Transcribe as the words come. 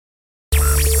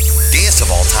Gayest of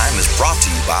All Time is brought to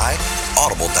you by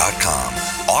Audible.com.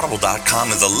 Audible.com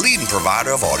is a leading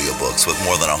provider of audiobooks with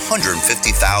more than 150,000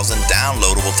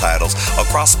 downloadable titles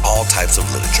across all types of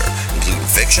literature, including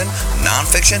fiction,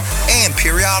 nonfiction, and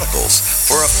periodicals.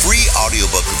 For a free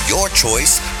audiobook of your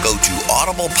choice, go to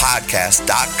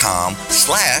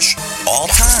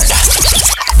audiblepodcast.com/alltime.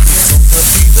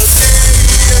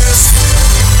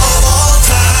 Of all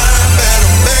time,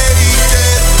 better make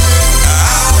it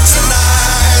out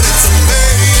tonight. It's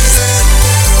amazing.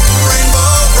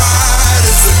 Rainbow Ride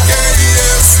is the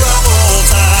gayest of all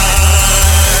time.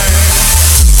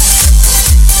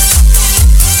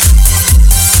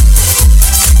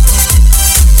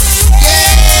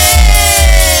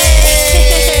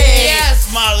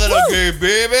 Yes, my little gay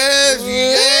babies.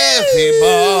 Yes,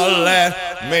 people,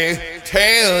 let me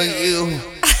tell you,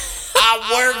 I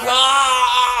work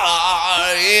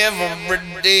hard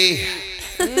every day.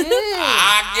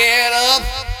 I get up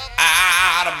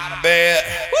out of bed.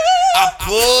 I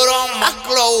put on my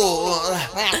clothes.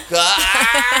 'Cause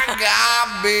I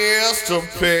got bills to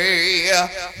pay.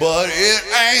 But it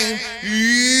ain't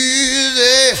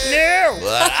easy. No.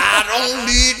 But I don't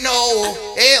need no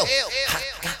help. I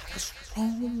got a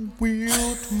strong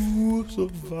will to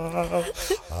survive.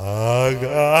 I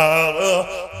got a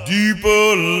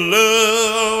deeper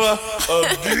love, a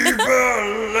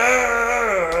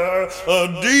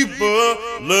deeper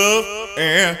love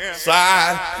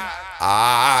inside.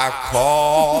 I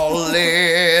call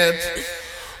it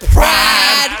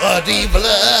pride, a deeper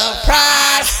love,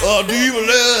 pride, a deeper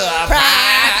love,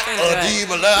 pride, a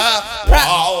deeper love.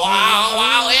 Wow, wow,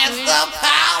 wow, it's the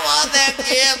power that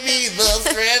gives me the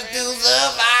strength to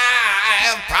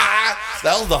survive. Pride.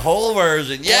 That was the whole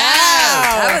version. Yeah.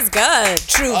 That was good.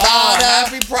 True.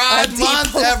 Happy Pride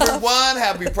Month, everyone.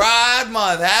 Happy Pride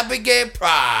Month. Happy Gay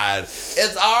Pride.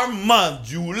 It's our month,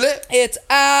 Julie. It's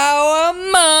our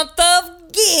month of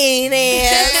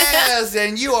gayness. Yes,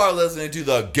 and you are listening to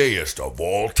the gayest of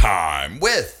all time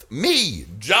with me,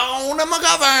 Jonah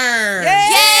McGovern.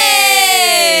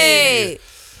 Yay!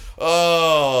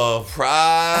 Oh,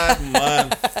 Pride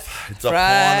Month. It's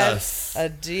Pride, upon us. a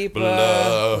deeper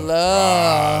Love.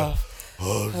 love.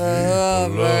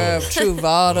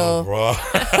 Truvado.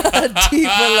 A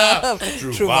deeper love.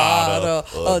 Truvado.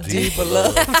 A deeper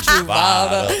love.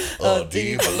 Truvado. A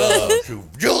deeper love.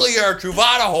 Julie, you're a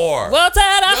Truvado whore. What's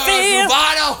that I You're a feel?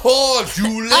 Truvado whore,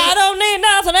 Julie. I don't need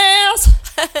nothing else.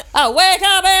 I wake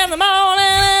up in the morning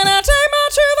and I take my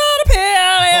Truvado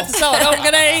pill. It's so I don't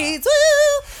get AIDS. Woo!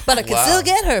 But I can still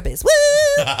get herpes. Woo!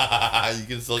 You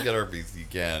can still get herpes. You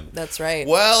can. That's right.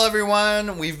 Well,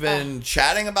 everyone, we've been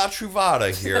chatting about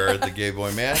Truvada here at the Gay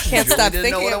Boy Mansion. Can't Julie stop didn't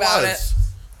know thinking what about was.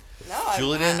 No,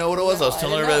 Julie didn't know what it was. I was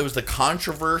telling didn't everybody know. it was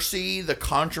the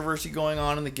controversy going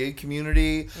on in the gay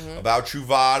community about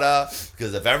Truvada.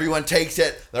 Because if everyone takes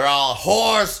it, they're all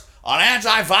whores on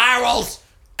antivirals.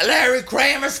 Larry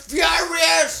Kramer's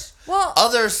furious. Well,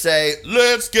 Others say,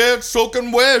 let's get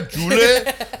soaking wet, Julie.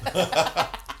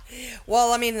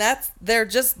 I mean, they're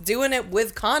just doing it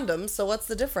with condoms. So what's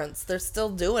the difference? They're still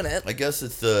doing it. I guess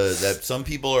it's that some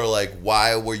people are like,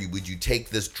 why would you take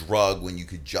this drug when you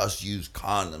could just use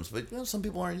condoms? But some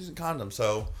people aren't using condoms,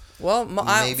 so Well,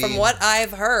 maybe. from what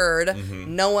I've heard,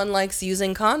 no one likes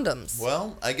using condoms.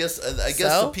 Well, I guess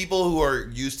the people who are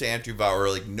used to antiviral or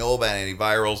like know about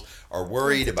antivirals are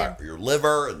worried about your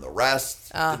liver and the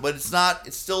rest. But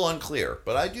it's still unclear.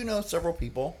 But I do know several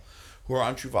people who are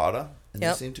on Truvada and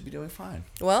they seem to be doing fine.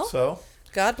 Well, so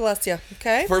God bless you.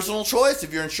 Okay. personal choice.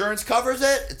 If your insurance covers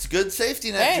it, it's a good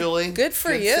safety net, Julie. Good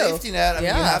for you. Safety net. I mean,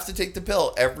 you have to take the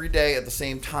pill every day at the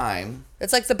same time.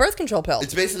 It's like the birth control pill.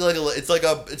 It's basically like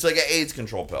an AIDS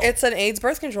control pill. It's an AIDS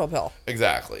birth control pill.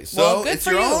 Exactly. So Well, good it's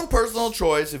for your you. own personal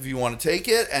choice if you want to take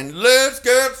it. And let's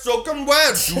get soaking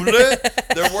wet, Julie.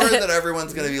 They're worried that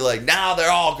everyone's going to be like, now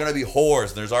they're all going to be whores.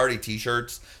 And there's already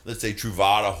T-shirts that say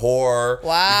Truvada whore.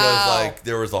 Wow. Because like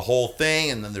there was a whole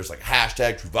thing, and then there's like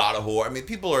hashtag Truvada whore. I mean,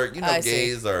 people are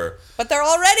gays are. But they're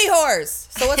already whores.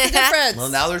 So what's the difference? Well,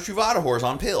 now there's Truvada whores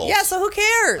on pills. Yeah. So who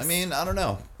cares? I mean, I don't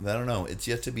know. It's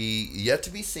yet to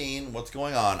be seen what's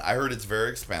going on. I heard it's very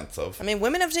expensive. I mean,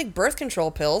 women have to take birth control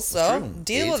pills, so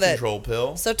deal AIDS with it. control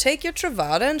pill. So take your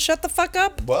Truvada and shut the fuck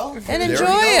up. Well, and there enjoy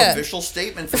you go. it. Official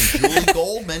statement from Julie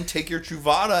Goldman. Take your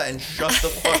Truvada and shut the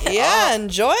fuck up. Yeah,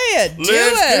 enjoy it. Do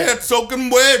Let's it. get soaking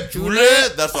wet, Julie.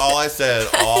 That's all I said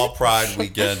all Pride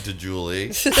weekend to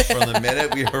Julie. From the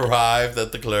minute we arrived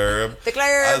at the club.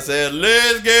 I said,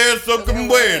 let's get soaking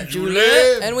wet,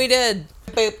 Julie. And we did.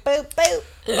 Boop, boop, boop.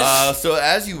 So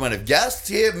as you might have guessed,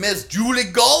 here Miss Julie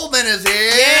Goldman is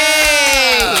here.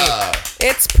 Yay!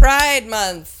 It's Pride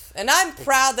Month, and I'm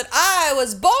proud that I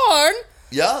was born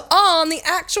Yep. On the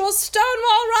actual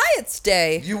Stonewall Riots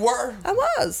Day. You were? I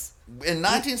was. In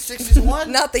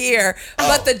 1961? Not the year,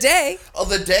 but the day. Oh,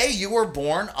 the day you were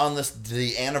born on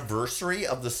the anniversary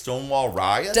of the Stonewall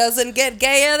Riots? Doesn't get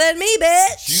gayer than me,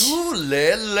 bitch.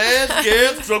 Julie, let's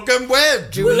get soaking wet,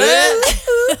 Julie.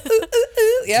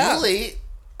 Yeah. Julie,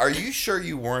 are you sure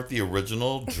you weren't the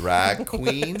original drag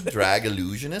queen, drag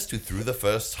illusionist who threw the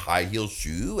first high heel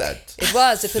shoe at... It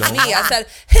was me. I said,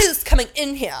 who's coming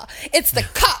in here? It's the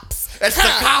cops. It's the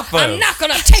coppers. I'm not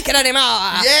going to take it anymore.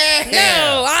 Yeah.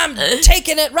 No, I'm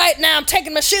taking it right now. I'm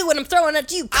taking my shoe and I'm throwing it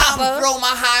at you, copper. I'm throwing my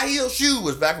high heel shoe.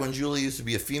 Was back when Julie used to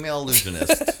be a female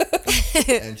illusionist.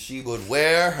 And she would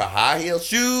wear her high heel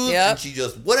shoes. Yep. And she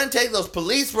just wouldn't take those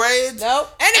police raids.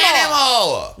 Nope.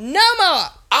 Anymore. No more.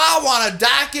 I want to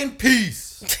die in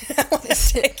peace. I want to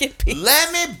take in peace.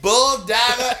 Let me bull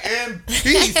dagger in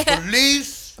peace,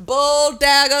 police. Bull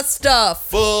dagger stuff.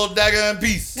 Bull dagger in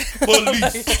peace,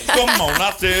 police. Come on,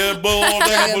 I said bull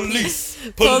dagger police.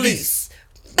 Police.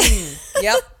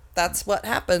 Yep, that's what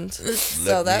happened.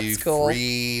 So Let that's me cool.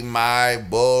 free my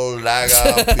bull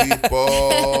dagger people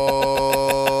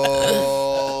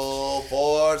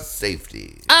for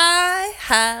safety. I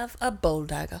have a bull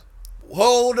dagger.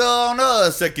 Hold on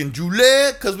a second,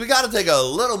 Julie, because we got to take a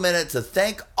little minute to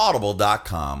thank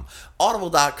Audible.com.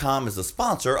 Audible.com is the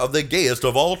sponsor of the gayest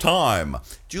of all time.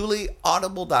 Julie,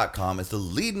 Audible.com is the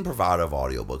leading provider of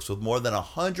audiobooks with more than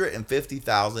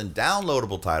 150,000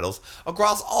 downloadable titles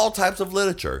across all types of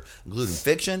literature, including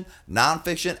fiction,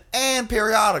 nonfiction, and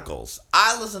periodicals.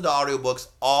 I listen to audiobooks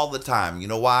all the time. You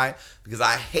know why? Because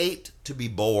I hate to be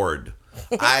bored.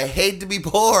 I hate to be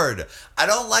bored. I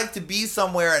don't like to be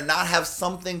somewhere and not have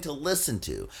something to listen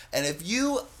to. And if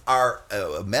you are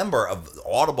a member of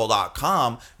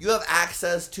Audible.com, you have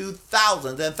access to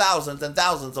thousands and thousands and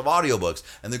thousands of audiobooks.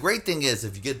 And the great thing is,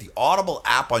 if you get the Audible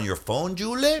app on your phone,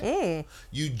 Julie,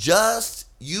 you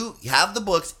have the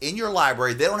books in your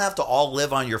library. They don't have to all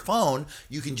live on your phone.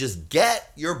 You can just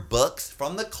get your books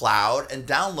from the cloud and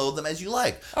download them as you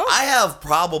like. I have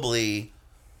probably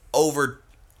over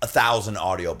 1,000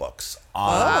 audiobooks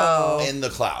in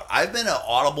the cloud. I've been an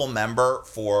Audible member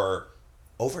for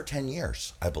over 10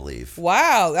 years, I believe.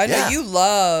 Wow, I know you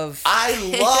love. I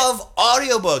love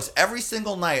audiobooks. Every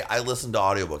single night I listen to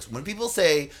audiobooks. When people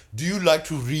say, do you like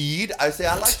to read? I say,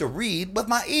 I like to read with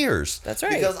my ears. That's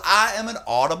right. Because I am an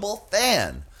Audible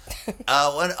fan.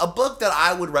 And a book that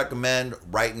I would recommend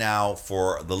right now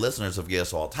for the listeners of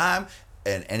Gayest of All Time,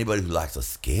 and anybody who likes a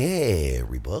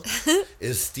scary book,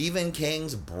 is Stephen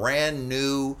King's brand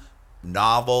new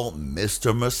novel,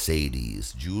 Mr.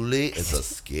 Mercedes. Julie, it's a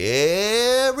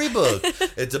scary book.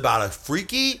 It's about a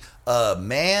freaky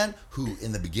man who,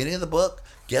 in the beginning of the book,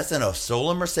 gets in a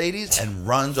stolen Mercedes and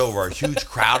runs over a huge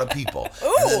crowd of people.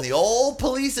 And then the old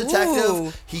police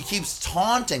detective, he keeps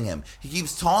taunting him. He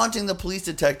keeps taunting the police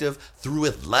detective through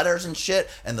with letters and shit.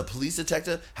 And the police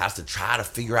detective has to try to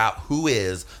figure out who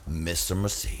is Mr.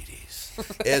 Mercedes.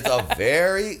 It's a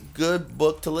very good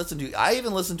book to listen to. I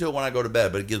even listen to it when I go to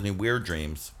bed, but it gives me weird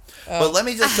dreams. But let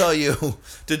me just tell you,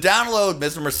 to download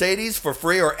Mr. Mercedes for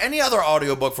free or any other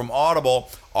audiobook from Audible,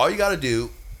 all you got to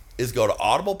do is go to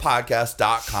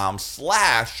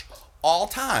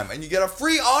audiblepodcast.com/alltime and you get a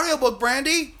free audiobook,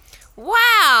 Brandy.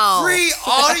 Wow. Free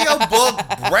audiobook,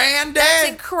 Brandy. That's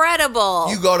incredible.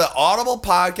 You go to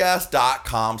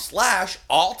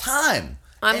audiblepodcast.com/alltime.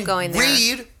 I'm going there.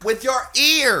 Read with your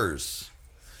ears.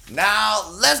 Now,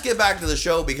 let's get back to the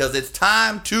show because it's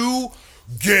time to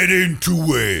get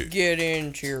into it. Get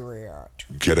into it.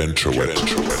 Get into it.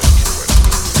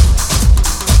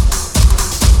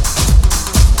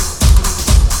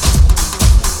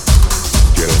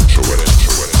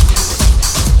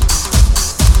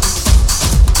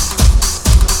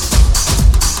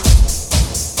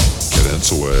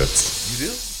 You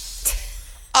do?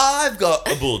 I've got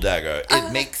a bull dagger.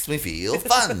 It makes me feel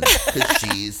fun because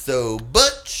she's so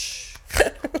butch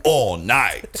all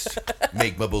night.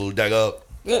 Make my bull dagger.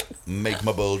 Make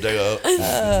my bull dagger.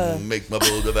 Make my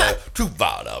bull dagger.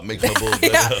 Truvada. Make my bull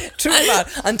dagger. Yeah,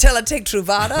 Truvada. Until I take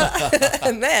Truvada,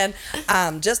 and then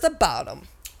I'm just a bottom.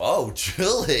 Oh,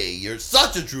 Julie, you're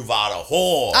such a Truvada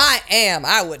whore. I am.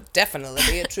 I would definitely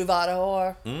be a Truvada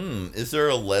whore. Is there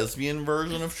a lesbian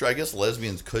version of? I guess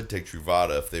lesbians could take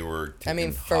Truvada if they were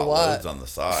taking for hot what? loads on the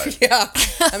side. Yeah,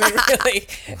 I mean, really.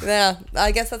 Yeah,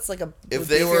 I guess that's like a. If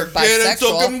they were getting getting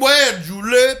soaking wet,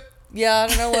 Julie. Yeah, I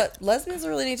don't know what lesbians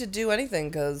really need to do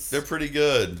anything because They're pretty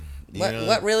good.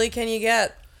 what really can you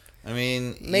get? I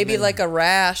mean, Maybe like a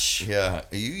rash. Yeah,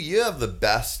 you have the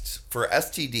best for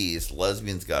STDs.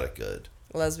 Lesbians got it good.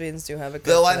 Lesbians do have a good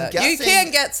Though for I'm that. guessing You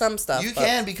can get some stuff. You but-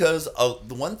 can because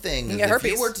the one thing is get if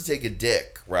herpes. you were to take a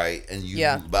dick, right, and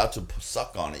you're about to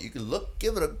suck on it, you can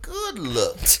give it a good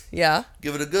look. Yeah.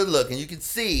 Give it a good look, and you can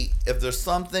see if there's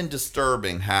something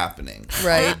disturbing happening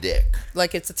Right. on the dick.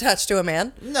 Like it's attached to a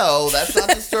man. No, that's not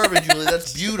disturbing, Julie.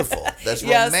 That's beautiful. That's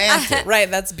romantic. Right,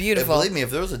 that's And beautiful. believe me, if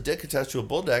there was a dick attached to a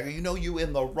bull dagger, you know you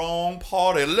in the wrong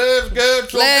party. Let's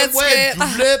get Let's wet,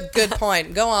 get. Julie. Good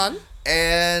point. Go on.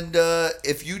 And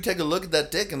if you take a look at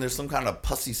that dick and there's some kind of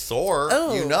pussy sore,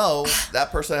 Oh. you know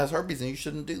that person has herpes and you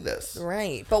shouldn't do this.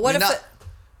 Right, but what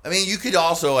I mean, you could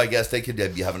also, I guess, they could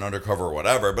have an undercover or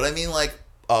whatever, but I mean, like,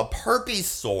 a herpes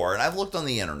sore, and I've looked on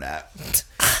the internet,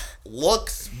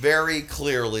 looks very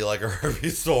clearly like a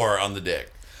herpes sore on the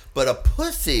dick. But a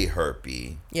pussy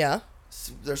herpes, Yeah.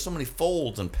 there's so many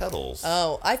folds and petals.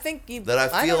 Oh, I think you. That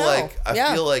I feel don't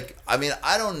know. like, I mean,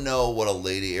 I don't know what a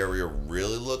lady area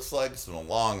really looks like. It's been a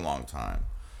long, long time.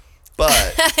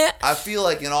 But I feel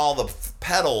like in all the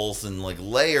petals and like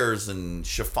layers and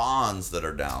chiffons that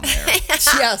are down there,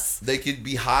 Yes. they could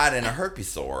be hiding a herpes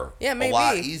sore Yeah, maybe. a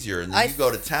lot easier. And then you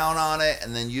go to town on it,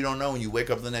 and then you don't know when you wake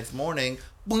up the next morning,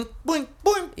 boing, boing,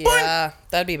 boing, boing. Yeah,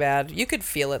 that'd be bad. You could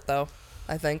feel it though,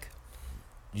 I think.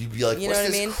 You'd be like, You know what's what I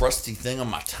this mean? crusty thing on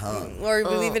my tongue? Or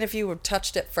even if you were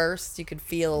touched it first, you could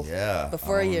feel Yeah.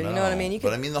 before you know what I mean? You But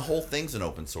could. I mean, the whole thing's an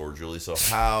open sore, Julie, so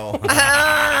how...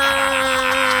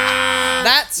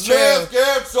 That's true. Let's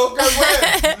get so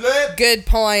good. Good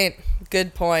point.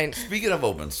 Good point. Speaking of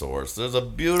open sores, there's a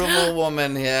beautiful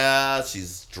woman here.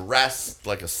 She's dressed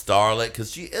like a starlet because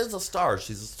she is a star.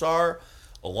 She's a star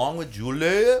along with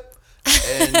Julie.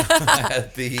 And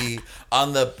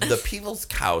on the People's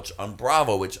Couch on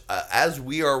Bravo, which as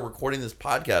we are recording this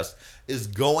podcast is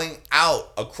going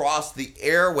out across the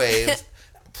airwaves.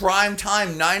 Prime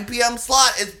time 9 p.m.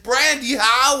 slot. It's Brandy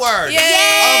Howard of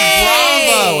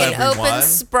Bravo, everyone.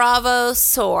 Open Bravo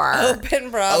sore.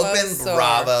 Open Bravo. Open sore.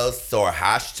 Bravo sore.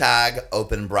 Hashtag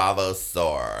Open Bravo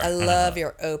sore. I love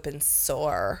your open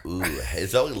sore. Ooh,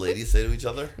 is that what ladies say to each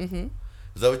other? Mm-hmm.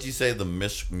 Is that what you say? The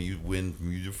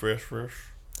music fresh?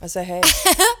 I say, hey,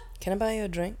 can I buy you a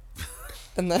drink?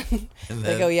 And then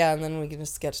they go, yeah, and then we can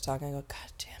just get to talking. I go, God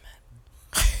damn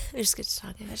it. We just get to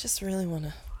talking. I just really want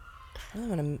to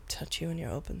touch you in your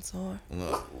open sore.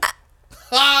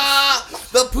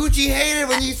 The Poochie hated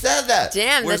when you said that.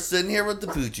 Damn, We're sitting here with the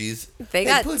Poochies. They Hey,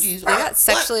 got Poochies, got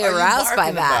sexually what are you aroused by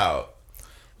barking that. about?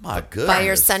 My goodness. By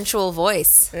your sensual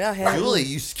voice. Yeah, hey. Julie,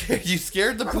 you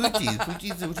scared the Poochies.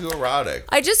 Poochies are too erotic.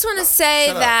 I just want to say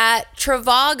Shut up. that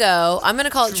Trivago, I'm going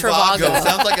to call it Trivago.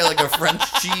 Sounds like a French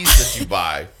cheese that you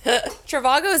buy.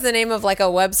 Trivago is the name of like a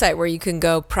website where you can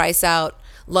go price out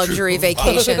luxury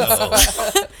vacations.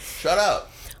 Shut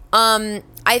up.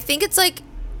 I think it's like,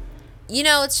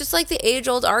 it's just like the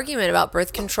age-old argument about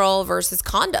birth control versus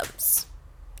condoms.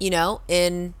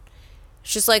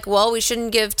 It's just like, well, we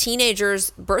shouldn't give teenagers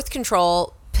birth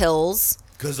control pills.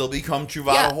 Because they'll become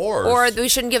Truvada whores. Or we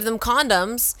shouldn't give them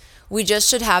condoms. We just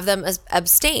should have them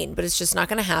abstain. But it's just not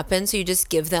going to happen. So you just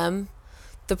give them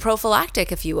the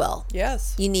prophylactic, if you will.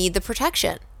 Yes. You need the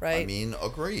protection. Right. I mean,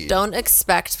 agreed. Don't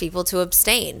expect people to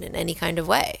abstain in any kind of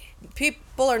way.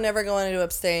 People are never going to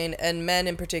abstain, and men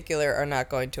in particular are not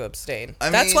going to abstain. I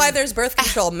That's mean- why there's birth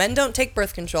control. Men don't take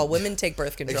birth control. Women take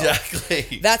birth control.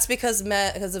 Exactly. That's because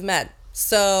of men.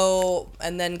 So,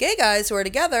 and then gay guys who are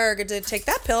together are going to take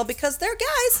that pill because they're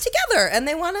guys together and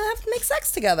they want to make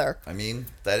sex together. I mean,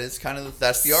 that's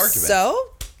the argument. So,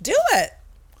 do it.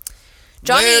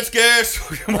 Johnny, Let's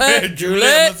get Julie.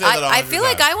 I feel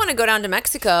like I want to go down to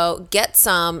Mexico, get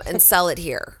some, and sell it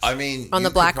here. I mean, on you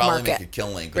the black could probably market. make a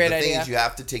killing. But Great the thing idea. is, you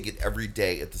have to take it every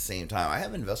day at the same time. I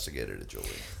have investigated it, Julie.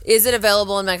 Is it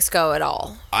available in Mexico at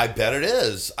all? I bet it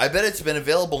is. I bet it's been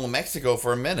available in Mexico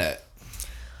for a minute.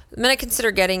 I'm going to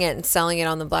consider getting it and selling it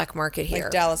on the black market here.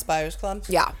 Like Dallas Buyers Club.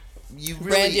 Yeah. You really,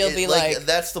 Brandy will be like,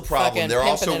 that's the problem. fucking They're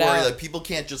also pimping worried it out. that people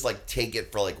can't just like take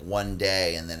it for like one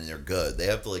day and then they're good. They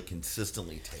have to like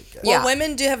consistently take it. Well, Yeah.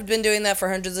 women have been doing that for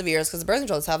hundreds of years because the birth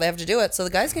control is how they have to do it. So the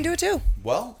guys can do it too.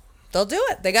 Well, They'll do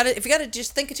it. They got to. If you got to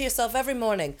just think it to yourself every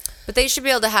morning. But they should be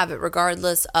able to have it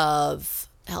regardless of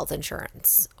health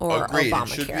insurance or agreed. Obamacare. It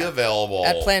should be available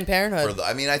At Planned Parenthood.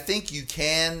 I mean, I think you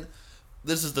can.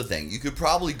 This is the thing. You could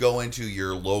probably go into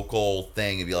your local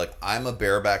thing and be like, I'm a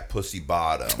bareback pussy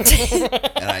bottom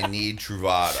and I need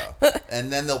Truvada.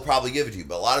 And then they'll probably give it to you.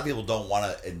 But a lot of people don't want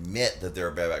to admit that they're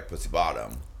a bareback pussy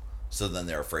bottom. So then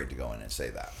they're afraid to go in and say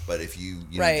that. But if you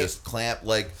Right. know, just clamp,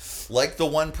 like the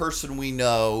one person we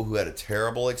know who had a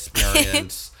terrible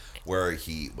experience where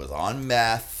he was on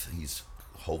meth, he's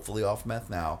hopefully off meth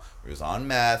now. He was on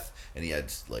meth, and he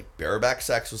had like bareback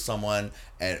sex with someone,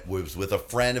 and was with a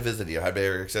friend of his that he had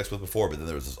bareback sex with before. But then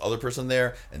there was this other person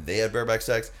there, and they had bareback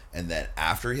sex. And then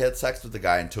after he had sex with the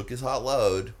guy and took his hot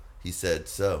load, he said,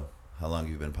 "So, how long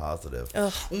have you been positive?"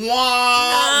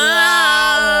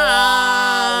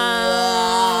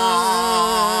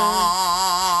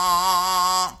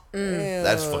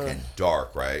 That's fucking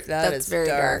dark, right? That's very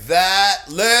dark.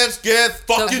 Let's get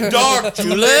fucking dark,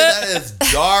 Julie. That is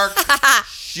dark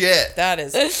shit. That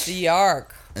is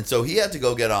dark. And so he had to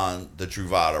go get on the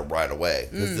Truvada right away.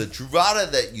 Because the Truvada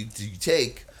that you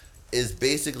take is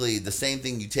basically the same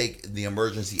thing you take in the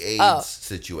emergency AIDS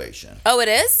situation. Oh, it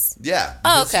is? Yeah.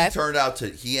 Oh, okay.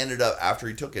 He ended up, after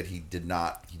he took it, he did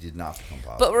not become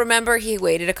positive. But remember, he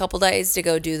waited a couple days to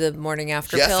go do the morning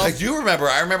after pill? Yes, I do remember.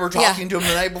 I remember talking to him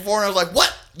the night before, and I was like,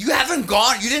 what? You haven't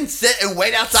gone? You didn't sit and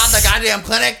wait outside the goddamn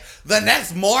clinic the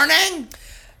next morning?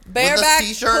 Bareback with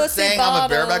a t-shirt pussy saying bottoms. I'm a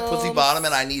bareback pussy bottom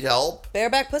and I need help?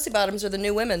 Bareback pussy bottoms are the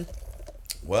new women.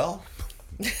 Well,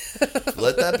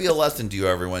 let that be a lesson to you,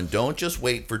 everyone. Don't just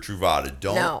wait for Truvada.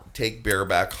 Don't take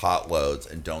bareback hot loads,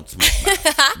 and don't smoke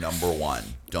meth. Number one,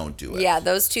 don't do it. Yeah,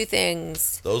 those two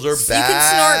things. Those are You bad can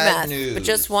snort meth, news. but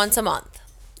just once a month.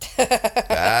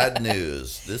 Bad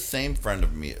news. This same friend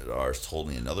of ours told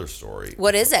me another story.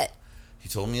 What is it? He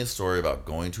told me a story about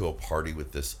going to a party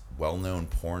with this well-known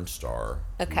porn star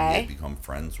who he Okay. had become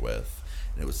friends with,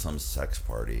 and it was some sex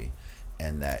party,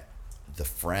 and that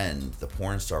the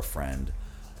porn star friend,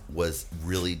 was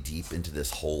really deep into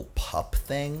this whole pup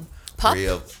thing. Pup? Where you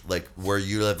have, where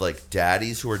you have like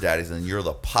daddies who are daddies, and you're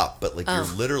the pup, but like you're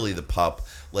literally the pup.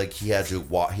 Like he had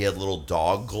little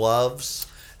dog gloves,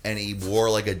 and he wore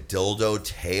like a dildo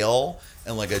tail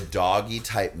and like a doggy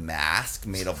type mask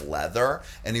made of leather,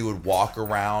 and he would walk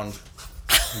around.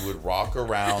 He would rock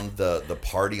around the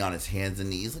party on his hands and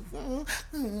knees,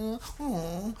 like,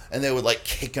 and they would like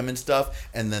kick him and stuff.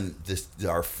 And then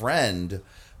our friend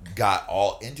got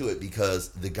all into it because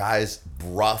the guy's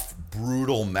rough,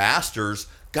 brutal masters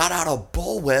got out a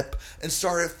bullwhip and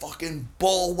started fucking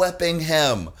bullwhipping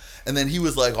him. And then he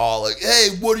was like, hey,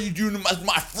 what are you doing to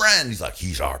my friend? He's like,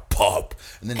 he's our pup.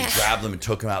 And then he grabbed him and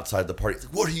took him outside the party. He's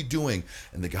like, what are you doing?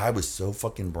 And the guy was so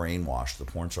fucking brainwashed. The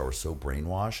porn star was so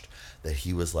brainwashed that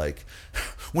he was like,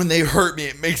 when they hurt me,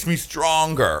 it makes me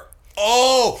stronger.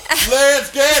 Oh,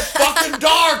 let's get fucking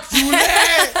dark, Julie.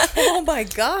 Oh my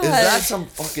god. Is that some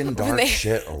fucking dark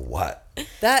shit or what?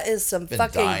 That is some Been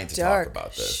fucking dying to dark talk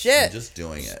about this. shit. I'm just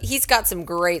doing it. He's got some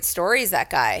great stories, that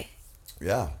guy.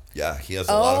 Yeah, he has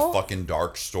a lot of fucking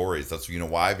dark stories. That's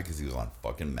why? Because he was on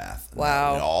fucking meth.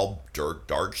 Wow. And all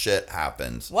dark shit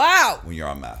happens. Wow. When you're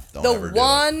on meth. Don't The ever do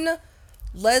one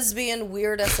lesbian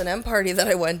weird S&M party that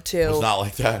I went to. It's not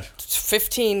like that.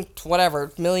 15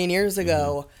 million years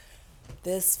ago.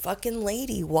 This fucking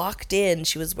lady walked in.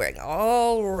 She was wearing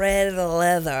all red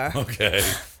leather. Okay.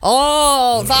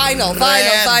 All vinyl. All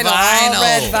vinyl.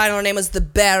 red vinyl. Her name was the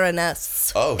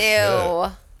Baroness. Oh, Ew.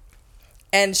 shit.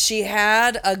 And she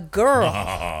had a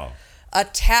girl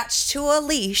attached to a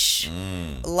leash,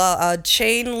 a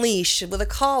chain leash with a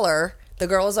collar. The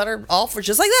girl was on her all fours,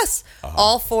 just like this,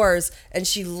 all fours, and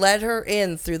she led her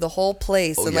in through the whole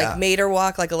place and like made her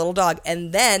walk like a little dog,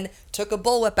 and then took a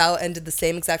bullwhip out and did the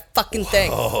same exact fucking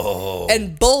thing,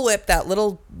 and bullwhipped that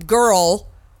little girl,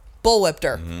 bullwhipped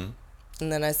her,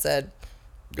 and then I said,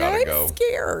 Gotta go. I'm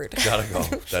scared. Gotta go.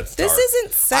 That's This dark.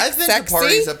 isn't I've been sexy. to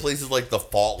parties at places like the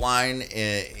Fault Line,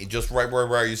 just right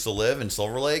where I used to live in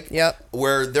Silver Lake. Yep.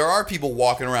 Where there are people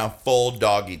walking around full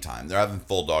doggy time. They're having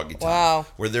full doggy time. Wow.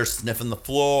 Where they're sniffing the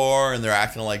floor and they're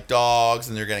acting like dogs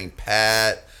and they're getting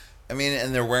pet. I mean,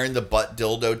 and they're wearing the butt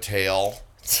dildo tail.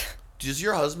 Does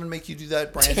your husband make you do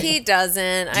that, Brandon? He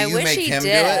doesn't. Do I you wish make he him do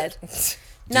did. it?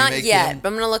 Not yet, but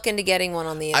I'm going to look into getting one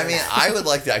on the internet. I mean, I would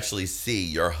like to actually see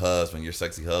your husband, your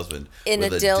sexy husband, in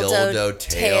with a dildo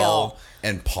tail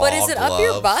and paw But is it gloves. up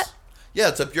your butt? Yeah,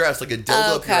 it's up your ass, like a dildo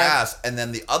up your Okay. ass, and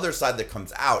then the other side that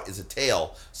comes out is a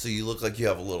tail, so you look like you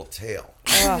have a little tail.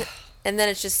 And then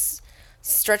it's just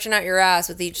stretching out your ass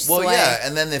with each Well, sway. yeah,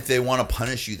 and then if they want to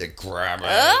punish you, they grab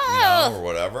it, or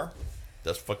whatever.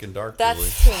 That's fucking dark, Julie.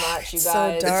 That's too much, you So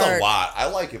guys. dark. It's a lot. I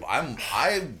like it.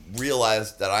 I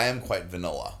realize that I am quite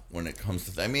vanilla when it comes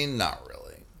to. I mean, not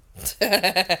really.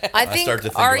 I think. start to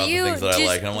think are about you? the things that I does-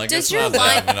 like, and I'm like, does it's your not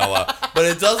that line? vanilla. But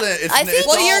it doesn't. It's, I think- it's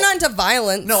Well, all, you're not into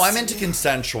violence. No, I'm into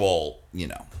consensual.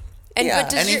 And Yeah. but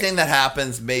does your- Anything that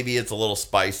happens, maybe it's a little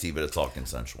spicy, but it's all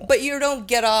consensual. But you don't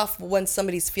get off when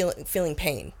somebody's feeling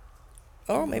pain.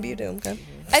 Oh, maybe you do. Okay.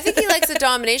 I think he likes the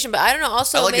domination, but I don't know.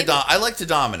 Also, I like maybe, I like to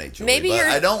dominate, Julie. maybe but you're-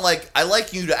 I don't like. I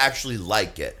like you to actually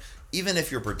like it. Even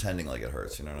if you're pretending like it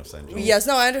hurts, you know what I'm saying, Julie? Yes,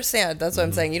 no, I understand. That's what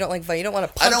I'm saying. You don't like you don't want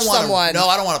to punch I don't want someone. No,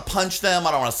 I don't want to punch them.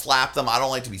 I don't want to slap them. I don't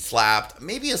like to be slapped.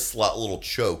 Maybe a little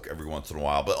choke every once in a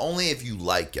while, but only if you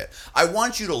like it. I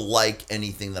want you to like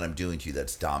anything that I'm doing to you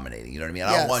that's dominating. You know what I mean?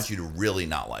 I don't want you to really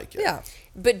not like it. Yeah.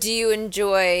 But do you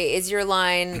enjoy, is your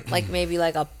line like maybe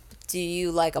like do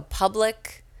you like a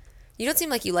public? You don't seem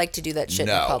like you like to do that shit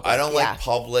in public. I don't like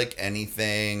public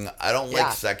anything. I don't like Yeah.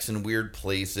 sex in weird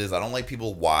places. I don't like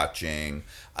people watching.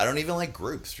 I don't even like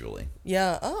groups, Julie.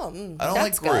 Yeah. I don't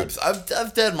like groups.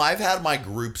 I've had my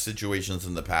group situations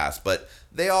in the past, but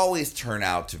they always turn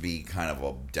out to be kind of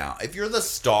a down. If you're the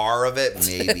star of it,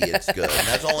 maybe it's good. And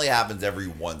that only happens every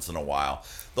once in a while.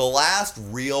 The last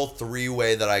real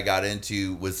three-way that I got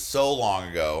into was so long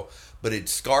ago, but it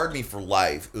scarred me for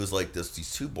life. It was like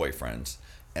these two boyfriends,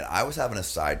 and I was having a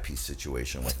side piece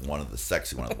situation with one of the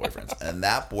boyfriends, and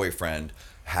that boyfriend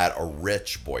had a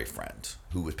rich boyfriend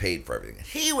who was paid for everything.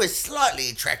 He was slightly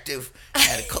attractive,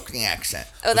 had a Cockney accent.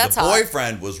 Oh, that's the hot.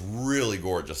 boyfriend was really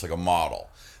gorgeous, like a model.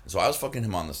 So I was fucking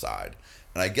him on the side.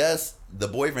 And I guess the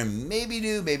boyfriend maybe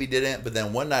knew, maybe didn't. But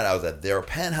then one night I was at their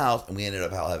penthouse and we ended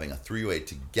up having a three-way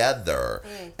together.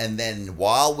 And then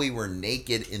while we were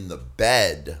naked in the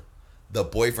bed, the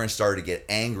boyfriend started to get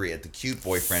angry at the cute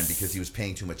boyfriend because he was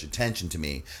paying too much attention to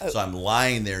me. So I'm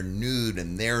lying there nude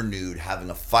and they're nude having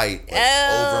a fight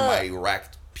over my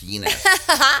erect penis.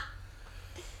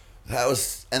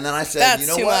 And then I said, That's you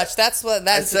know too what? much. That's what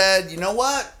I said, you know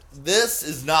what? This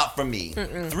is not for me.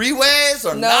 Three ways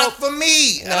are not for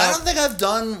me. And I don't think I've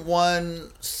done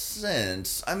one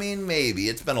since. I mean, maybe.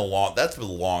 That's been a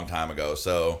long time ago.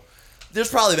 So there's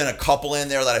probably been a couple in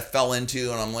there that I fell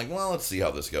into and I'm like, well, let's see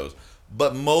how this goes.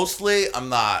 But mostly I'm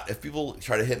not. If people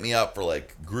try to hit me up for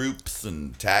like groups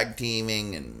and tag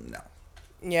teaming and no.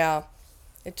 Yeah.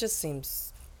 It just seems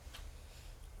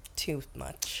too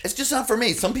much. It's just not for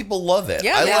me. Some people love it.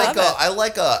 Yeah, I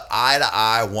like a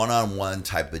eye-to-eye, one-on-one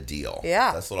type of deal.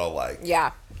 Yeah. That's what I like.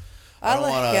 Yeah. I don't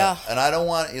want to, and I don't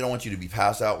want you to be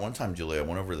passed out. One time, Julia, I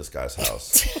went over to this guy's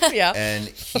house, Yeah. and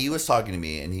he was talking to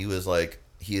me, and he was like,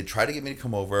 he had tried to get me to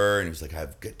come over, and he was like,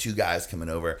 I've got two guys coming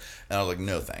over, and I was like,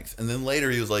 no thanks. And then later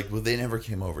he was like, well, they never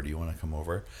came over. Do you want to come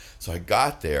over? So I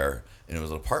got there, and it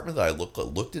was an apartment that I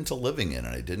looked into living in,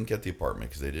 and I didn't get the apartment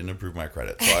because they didn't approve my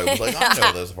credit. So I was like, I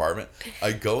know this apartment.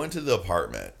 I go into the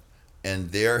apartment.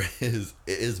 And it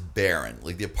is barren.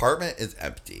 Like the apartment is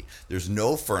empty. There's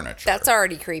no furniture. That's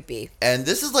already creepy. And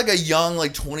this is like a young,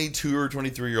 like 22 or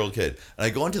 23-year-old kid. And I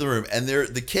go into the room, and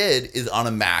the kid is on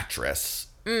a mattress,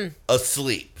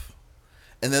 asleep.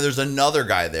 And then there's another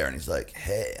guy there, and he's like,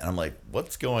 "Hey," and I'm like,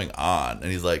 "What's going on?"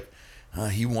 And he's like,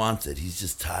 "He wants it. He's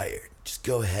just tired. Just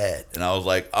go ahead." And I was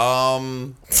like,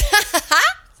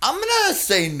 I'm going to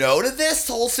say no to this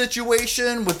whole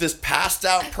situation with this passed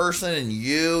out person and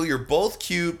you. You're both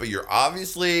cute, but you're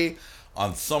obviously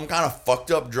on some kind of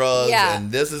fucked up drugs. Yeah.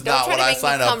 And this is Don't not try what to I make me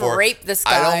signed up come for. rape this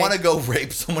I don't guy. want to go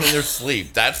rape someone in their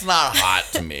sleep. That's not hot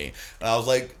to me. And I was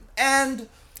like, and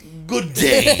good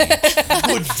day.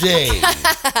 Good day.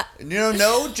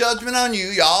 No judgment on you.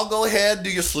 Y'all go ahead,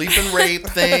 do your sleep and rape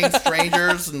thing,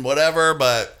 strangers and whatever,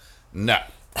 but no.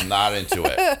 I'm not into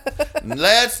it.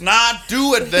 Let's not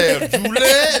do it there, Julie.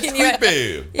 It's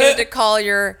creepy. You had to call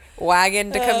your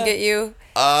wagon to come get you in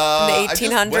the 1800s. I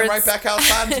just went right back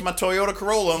outside into my Toyota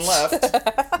Corolla and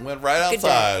left. Went right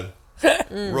outside.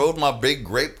 Rode my big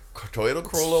grape Toyota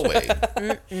Corolla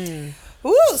away.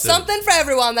 Woo, something for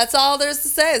everyone. That's all there's to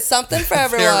say. Is something for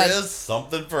everyone. There is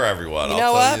something for everyone. You I'll know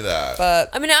tell what? you that. But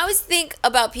I mean, I always think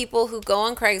about people who go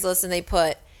on Craigslist and they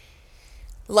put,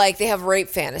 like, they have rape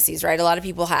fantasies, right? A lot of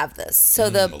people have this. So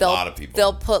lot of people.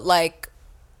 They'll put, like,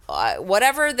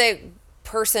 whatever the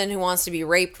person who wants to be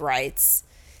raped writes,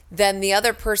 then the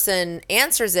other person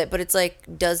answers it. But it's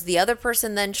like, does the other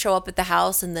person then show up at the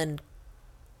house and then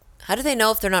how do they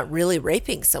know if they're not really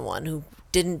raping someone who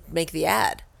didn't make the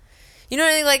ad? You know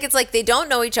what I mean? Like, it's like they don't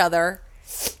know each other.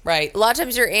 right. A lot of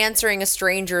times you're answering a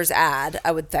stranger's ad,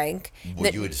 I would think.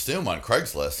 Well, you would assume on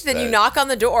Craigslist. Then you that- knock on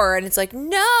the door and it's like,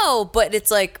 no, but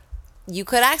it's like, you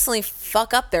could accidentally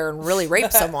fuck up there and really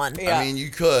rape someone. Yeah. I mean, you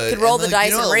could. Could roll the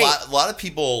dice and rape. A lot of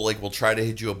people like will try to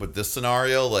hit you up with this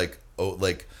scenario, like, oh,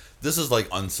 like this is like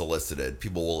unsolicited.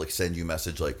 People will like send you a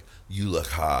message like, "You look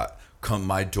hot. Come,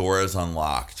 my door is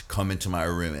unlocked. Come into my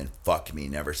room and fuck me.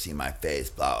 Never see my face."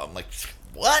 Blah. I'm like,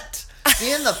 what?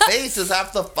 Seeing the face is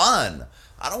half the fun.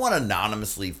 I don't want to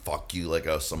anonymously fuck you like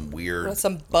some weird. Want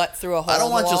some butt through a hole. I don't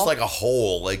in want the just wall? like a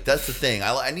hole. Like that's the thing.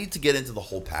 I need to get into the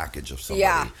whole package of somebody.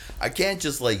 Yeah. I can't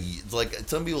just like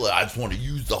some people. I just want to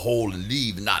use the hole and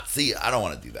leave and not see it. I don't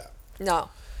want to do that. No.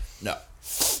 No.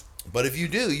 But if you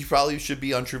do, you probably should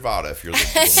be on Truvada if you're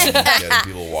the one getting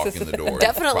people walking the door.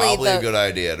 Definitely Probably a good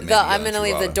idea to make I'm going to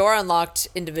leave the door unlocked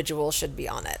individual should be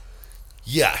on it.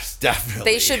 Yes,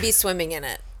 definitely. They should be swimming in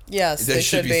it. Yes, They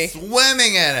should be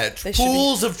swimming in it. They should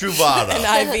Pools of Truvada.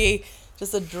 An IV,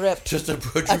 just a drip. Just a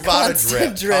Truvada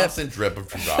constant drip. Constant drip of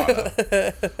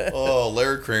Truvada. Oh,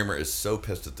 Larry Kramer is so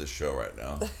pissed at this show right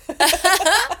now.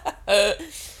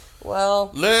 Well,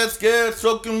 Let's get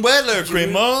soaking wet, Larry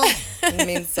Kramer. I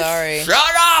mean, sorry. Shut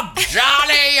up,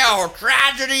 Johnny, your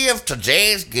tragedy of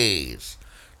today's gays.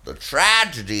 The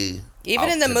tragedy Even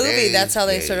of in the movie, today's that's how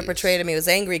they sort of gays. portrayed him. He was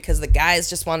angry because the guys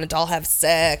just wanted to all have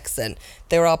sex and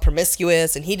they were all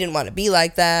promiscuous and he didn't want to be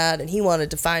like that and he wanted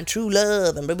to find true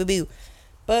love and blah, blah, blah.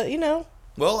 But, you know,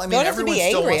 Well, I mean, Don't have to everyone be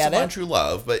still angry wants to at it. find true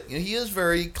love, but you know, he is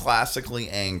very classically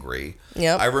angry.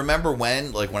 Yep. I remember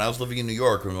when I was living in New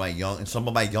York in some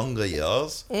of my younger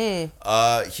years,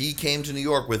 he came to New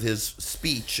York with his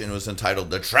speech and it was entitled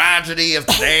 "The Tragedy of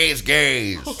Today's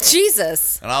Gays."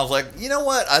 Jesus. And I was like, you know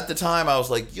what? At the time, I was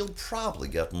like, you'll probably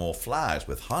get more flies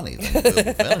with honey than you do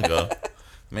with vinegar.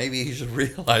 Maybe he should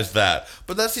realize that.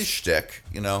 But that's his shtick,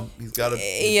 you know. He's got to do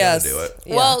it.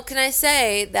 Yeah. Well, can I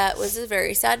say that was a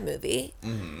very sad movie?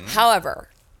 Mm-hmm. However,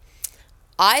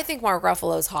 I think Mark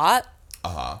Ruffalo's hot.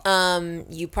 Uh-huh.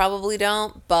 You probably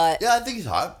don't, but Yeah, I think he's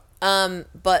hot.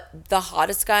 but the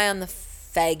hottest guy on the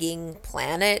fagging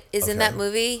planet is in that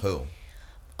movie. Who?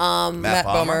 Matt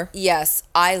Bomer. Yes,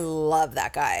 I love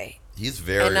that guy. He's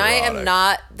very And I erotic. am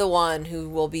not the one who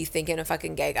will be thinking a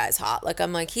fucking gay guy's hot. Like,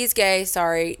 I'm like, he's gay,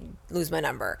 sorry, lose my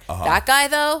number. That guy,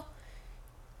 though,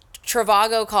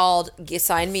 Travago called,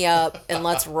 sign me up, and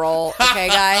let's roll. Okay,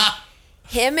 guy?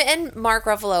 Him and Mark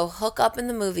Ruffalo hook up in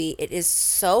the movie. It is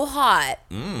so hot.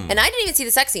 And I didn't even see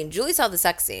the sex scene. Julie saw the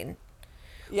sex scene.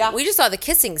 Yeah. We just saw the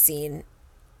kissing scene.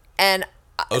 And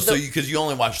Oh, so because you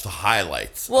only watched the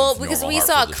highlights. well, of because Normal we Heart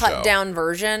saw for a the cut show. down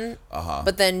version,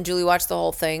 but then Julie watched the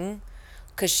whole thing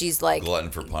because she's like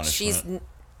Glutton for punishment. She's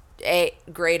a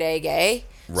grade A gay,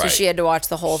 so Right. she had to watch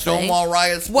the whole thing. Stonewall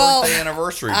Riot's Well, birthday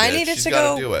anniversary. I bitch. needed She's to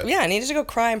gotta go. do it. Yeah, I needed to go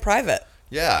cry in private.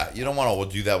 Yeah, you don't want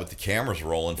to do that with the cameras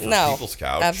rolling for No, people's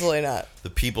couch. absolutely not. The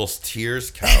people's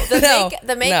tears couch.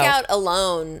 The make no. out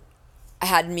alone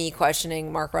had me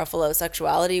questioning Mark Ruffalo's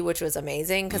sexuality, which was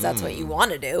amazing because that's what you want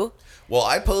to do. Well,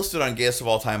 I posted on Gayest of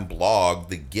All Time blog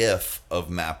the GIF of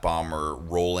Matt Bomer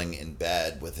rolling in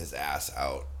bed with his ass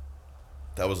out.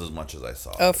 That was as much as I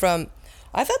saw. Oh,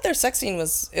 I thought their sex scene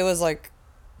was like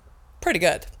pretty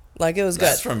good. Like it was good.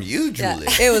 That's from you, Julie.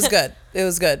 It was good. It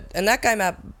was good. And that guy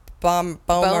Matt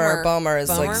Bomer is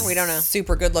like Bomer? We don't know.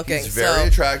 super good looking. He's very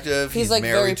attractive. he's, He's like,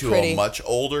 very married to pretty. a much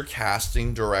older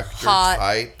casting director Hot.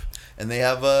 type, and they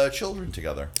have children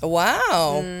together.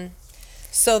 Wow.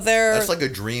 So they're That's like a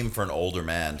dream for an older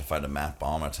man to find a Matt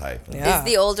Bomer type. And Yeah. Is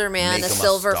the older man make a him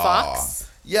silver star. fox?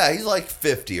 Yeah, he's like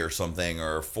 50 or something,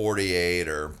 or 48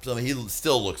 or something. He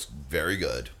still looks very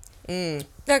good.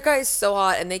 That guy is so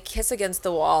hot, and they kiss against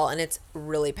the wall, and it's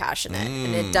really passionate,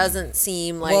 and it doesn't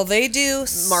seem like well, they do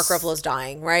Mark Ruffalo's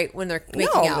dying, right? When they're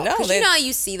making No, out. no, Because they- you know how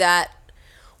you see that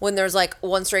when there's like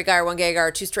one straight guy or one gay guy or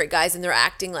two straight guys and they're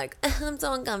acting like, I'm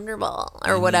so uncomfortable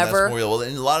or whatever. That's more, well,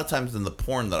 and a lot of times in the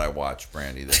porn that I watch,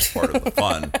 Brandy, that's part of the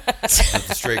fun. That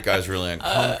the straight guy's really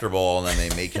uncomfortable, and then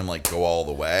they make him like go all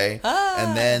the way.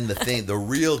 And then the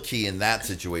real key in that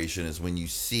situation is when you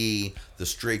see the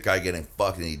straight guy getting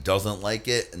fucked and he doesn't like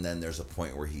it, and then there's a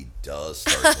point where he does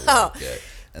start to like it.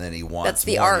 And then he wants That's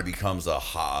the more. And arc. he becomes like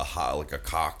a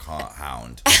cock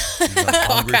hound. He's like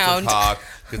hungry hound. for cock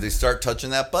because they start touching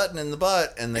that button in the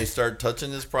butt, and they start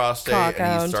touching his prostate, Cock and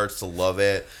he hound. starts to love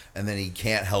it, and then he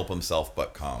can't help himself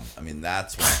but come. I mean,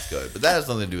 that's when it's good. But that has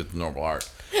nothing to do with normal art.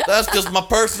 That's just my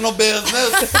personal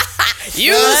business.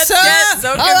 you Let's sir get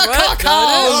so are a good. cock You're a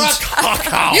hound. cock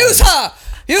hound.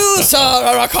 You sir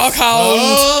are a cock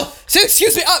hound.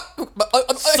 Excuse me,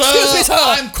 excuse me, sir.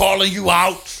 I'm calling you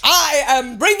out. I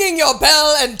am ringing your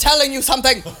bell and telling you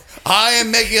something. I am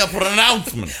making a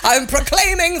pronouncement. I'm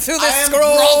proclaiming through I this am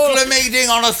scroll. proclamating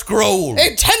on a scroll.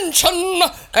 Attention,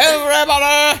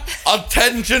 everybody!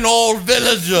 Attention, all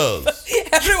villagers.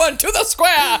 Everyone to the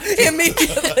square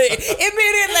immediately!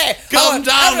 Immediately! Come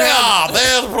down everyone. here.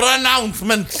 There's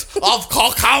pronouncements of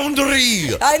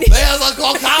cockhoundery. I need- There's a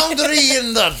cockhoundery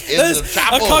in the A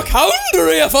chapel.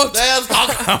 cockhoundery afoot! There's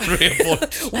cockhoundery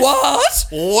afoot. What?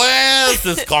 Where's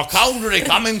this cockhoundery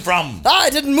coming from? I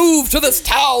didn't move to this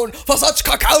town for such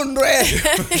cockhoundery!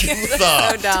 You, sir,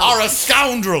 so dumb. are a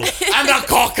scoundrel and a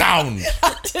cockhound.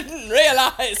 I didn't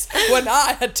realize when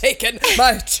I had taken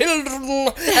my children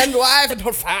and wife and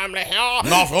her family here.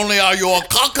 Not only are you a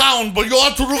cockhound, but you're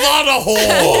a Truvada whore.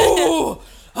 Oh,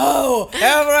 Oh,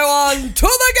 everyone to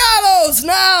the gallows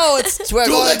now! We're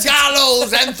To going the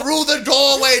gallows and through the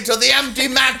doorway to the empty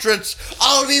mattress.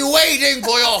 I'll be waiting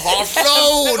for your hot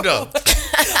load.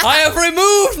 I have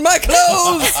removed my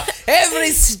clothes,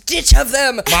 every stitch of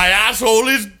them. My asshole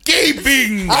is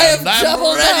gaping. I have and I'm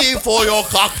doubled ready up. for your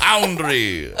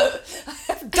cockhoundry.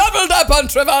 Doubled up on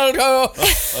Trivalgo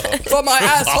for my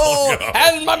asshole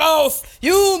and my mouth.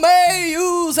 You may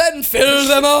use and fill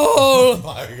them all.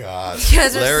 My God. You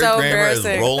guys are Larry so Kramer is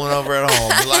embarrassing. rolling over at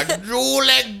home. He's like,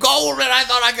 Julie Golden, I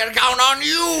thought I could count on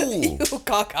you. You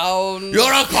cockhound.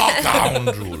 You're a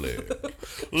cockhound, Julie.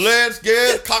 Let's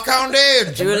get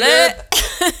cockhounded. Julie.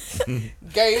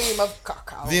 Game of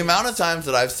cockhound. The amount of times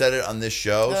that I've said it on this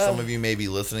show, some of you may be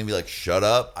listening and be like, shut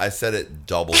up. I said it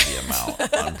double the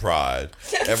amount on Pride.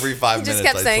 Every 5 You minutes just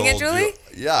kept I saying it, told Julie?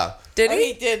 Yeah. Did Oh,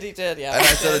 he? he did, yeah. And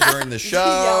I said it during the He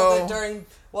yelled it show. during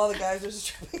while the guys were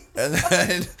stripping. And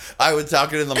then I would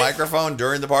talk it in the microphone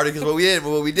during the party because what we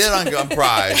did on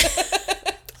Pride.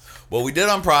 What we did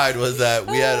on Pride was that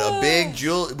we had a big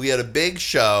show. We had a big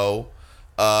show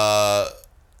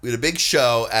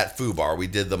at Foo Bar. We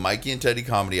did the Mikey and Teddy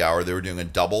Comedy Hour. They were doing a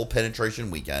double penetration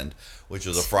weekend, which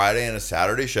was a Friday and a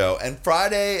Saturday show. And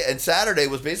Friday and Saturday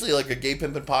was basically like a Gay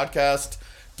Pimpin' Podcast,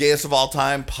 Gayest of All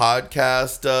Time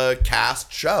podcast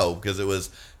cast show because it was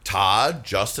Todd,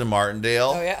 Justin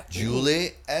Martindale, Oh, yeah.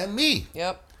 Julie, and me.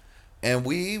 Yep. And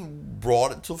we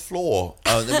brought it to the floor.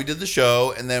 Then we did the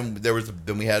show, and then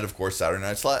we had, of course, Saturday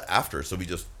Night Slut after. So we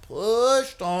just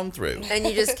pushed on through. And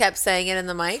you just kept saying it in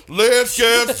the mic? Let's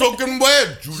get soaking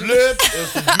wet, Juliet.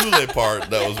 It's the Juliet part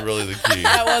that was really the key.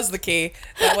 That was the key.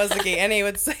 And he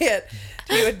would say it.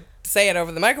 He would say it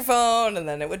over the microphone, and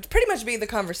then it would pretty much be the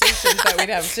conversations that we'd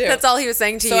have too. That's all he was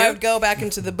saying to So you? I would go back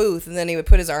into the booth, and then he would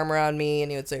put his arm around me, and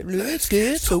he would say, "Let's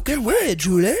get soaking wet,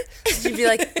 Julie." You'd be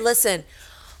like, listen,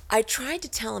 I tried to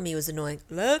tell him he was annoying.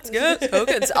 Let's get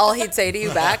soaking. It's all he'd say to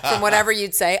you back from whatever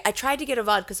you'd say. I tried to get a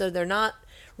vodka, so they're not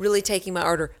really taking my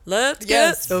order. Let's get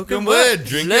Yes. soaking Soaking wet. wet,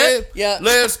 drink it. Yeah.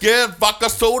 Let's get vodka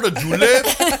soda, Juliet.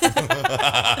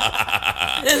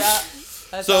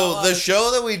 So the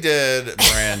show that we did,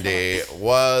 Brandy,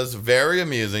 was very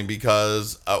amusing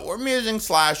because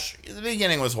the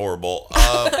beginning was horrible.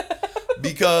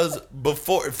 Because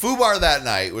before Foo Bar that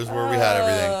night was where we had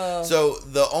everything. So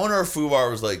the owner of Foo Bar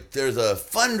was like, "There's a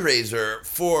fundraiser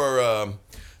for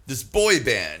this boy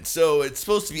band. So it's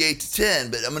supposed to be 8 to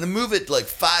 10, but I'm gonna move it to like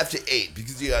 5 to 8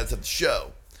 because you guys have the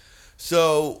show."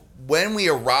 So when we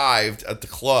arrived at the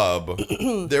club,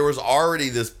 there was already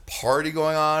this party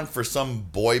going on for some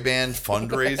boy band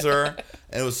fundraiser.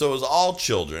 And it was all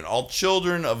children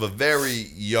of a very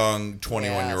young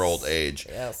 21-year-old age.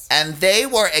 Yes. And they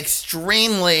were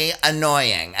extremely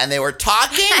annoying. And they were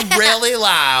talking really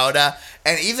loud.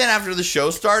 And even after the show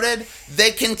started, they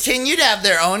continued to have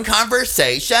their own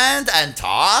conversations and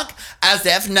talk as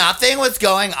if nothing was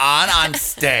going on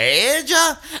stage.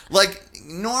 Like,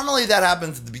 normally that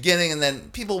happens at the beginning, and then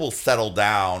people will settle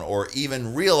down or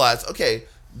even realize, okay,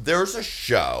 there's a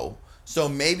show, so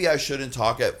maybe I shouldn't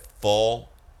talk at full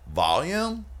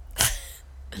volume.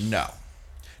 No.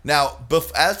 Now,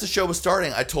 as the show was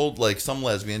starting, I told like some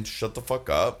lesbian to shut the fuck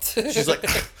up. She's like,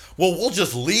 "Well, we'll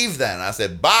just leave then." I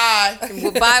said, "Bye, Bye,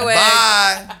 wig.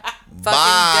 bye, Fucking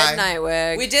bye." good night,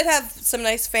 wig. We did have some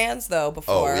nice fans though Oh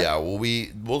before. yeah, well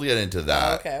we'll get into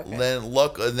that. Oh,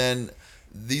 okay. Then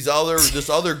this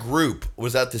other group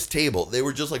was at this table. They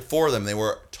were just like four of them. They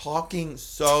were talking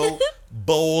so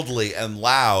boldly and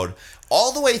loud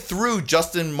all the way through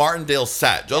Justin Martindale's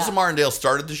set. Justin Martindale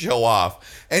started the show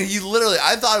off, and he literally,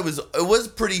 I thought it was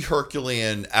pretty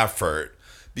Herculean effort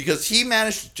because he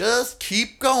managed to just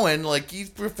keep going. Like, he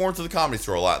performed to the Comedy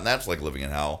Store a lot, and that's like living in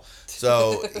hell.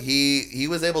 So he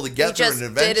was able to get he through just it,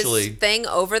 and eventually did his thing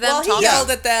over them. Well, he talking.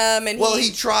 yelled at them, and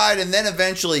he tried, and then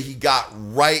eventually he got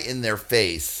right in their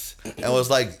face and was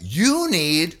like, "You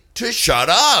need to shut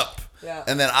up." Yeah.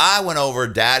 And then I went over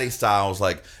daddy style. I was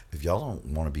like, "If y'all don't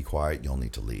want to be quiet, you'll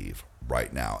need to leave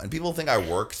right now." And people think I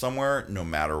work somewhere no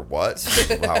matter what,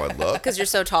 because of how I look. Because you're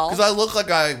so tall. Because I look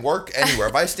like I work anywhere.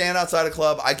 If I stand outside a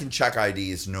club, I can check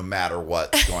IDs no matter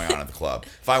what's going on at the club.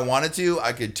 If I wanted to,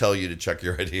 I could tell you to check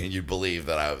your ID, and you'd believe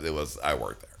that I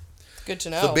worked there. good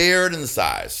to know. The beard and the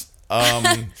size.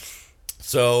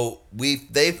 So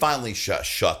they finally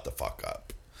shut the fuck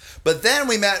up. But then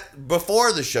we met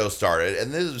before the show started,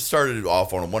 and this started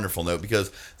off on a wonderful note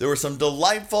because there were some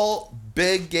delightful,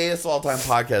 big Gayest of All Time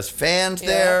podcast fans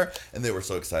there, and they were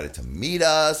so excited to meet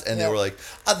us, and they were like,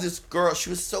 this girl, she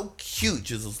was so cute.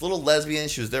 She was this little lesbian.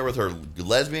 She was there with her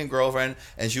lesbian girlfriend,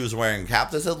 and she was wearing a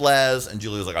cap that said Les, and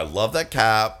Julie was like, "I love that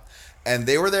cap." And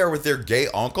they were there with their gay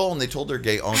uncle, and they told their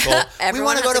gay uncle, we Everyone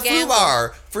want to go has to a gay Foo Bar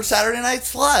for Saturday Night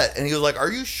Slut. And he was like,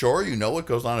 are you sure you know what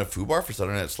goes on at Foo Bar for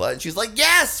Saturday Night Slut? And she's like,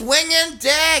 yes, swinging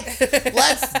dick.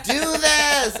 Let's do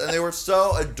this. And they were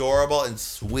so adorable and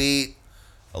sweet.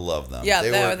 I love them. Yeah,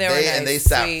 they were nice, and they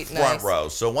sat sweet, front nice. row.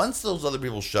 So once those other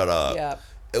people shut up, Yep.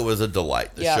 it was a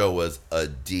delight. The Yep. show was a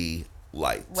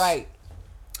delight. Right.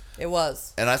 It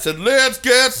was. And I said, let's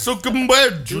get soaking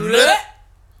wet, Juliet.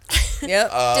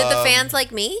 Yep. Did the fans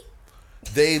like me?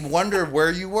 They wondered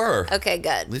where you were. Okay,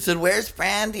 good. We said, where's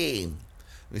Brandy?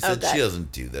 We said, Okay. she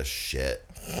doesn't do this shit.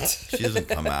 She doesn't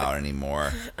come out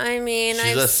anymore. I mean, She's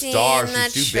I've a seen star.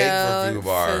 that She's too big for show, Foo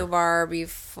Bar. Foo Bar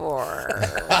before,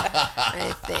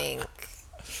 I think.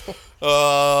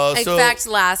 In So, fact,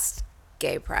 last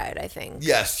Gay Pride, I think.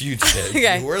 yes, you did.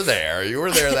 Okay. You were there. You were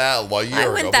there that year I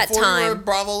went ago. that before you were time.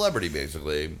 Bravo Celebrity,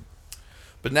 basically.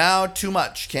 But now, too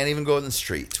much. Can't even go in the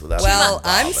street without Well,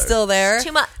 being I'm bothered. still there.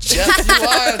 Too much. Yes, you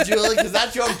are, Julie, because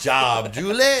that's your job,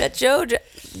 Julie.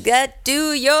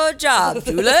 Do your job,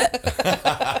 Juliet.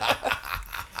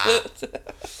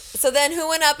 So then who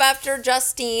went up after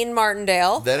Justine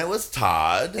Martindale? Then it was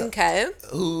Todd, Okay.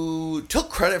 who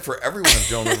took credit for every one of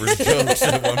Joan Rivers' jokes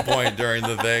at one point during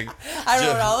the thing. I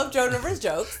wrote all of Joan Rivers'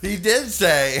 jokes. He did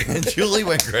say, and Julie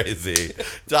went crazy.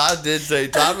 Todd did say,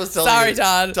 Todd was telling Sorry, you,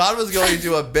 Todd. Todd was going to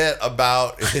do a bit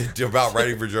about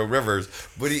writing for Joan Rivers,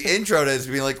 but he introed it as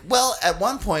being like, well, at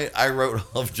one point I wrote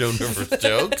all of Joan Rivers'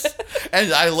 jokes,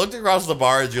 and I looked across the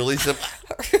bar and Julie said,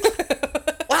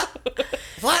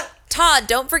 what? Todd,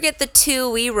 don't forget the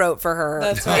 2 we wrote for her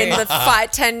That's right. in the 5,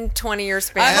 10, 20 year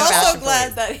span. I'm of also Fashion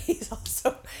glad Police. that he's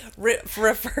also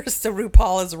refers to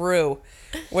RuPaul as Ru,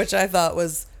 which I thought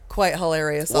was quite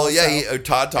hilarious. Well, also. yeah,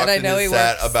 Todd talked And I in know his he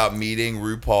set works- about meeting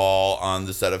RuPaul on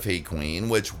the set of Hate Queen,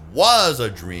 which was a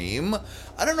dream.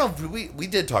 I don't know if we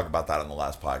did talk about that on the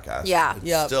last podcast. Yeah. It's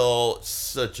Yep. still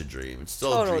such a dream. It's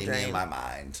still Total dreamy in dream. my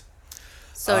mind.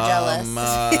 So jealous.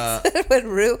 when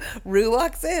Ru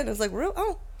walks in, it's like Ru.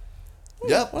 Oh,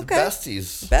 Yep, okay.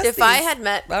 besties. besties. If I had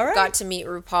All right. got to meet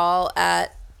RuPaul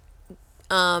at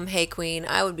Hey Queen,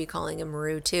 I would be calling him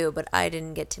Ru too, but I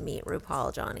didn't get to meet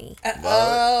RuPaul, Johnny.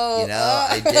 Well,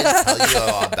 I did tell you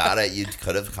all about it. You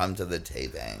could have come to the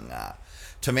taping.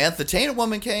 Tamantha Tainted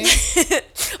Woman came.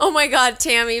 Oh my God,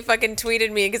 Tammy fucking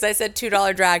tweeted me because I said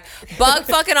 $2 drag. Bug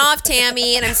fucking off,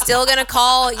 Tammy, and I'm still gonna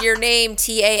call your name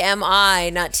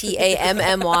Tami, not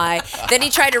Tammy. Then he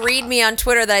tried to read me on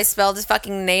Twitter that I spelled his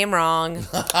fucking name wrong.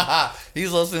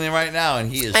 He's listening right now,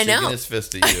 and he is I know. shaking his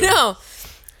fist at you. No.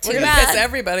 We're Too gonna piss bad.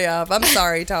 everybody off. I'm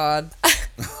sorry, Todd.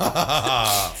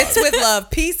 It's with love,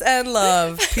 peace and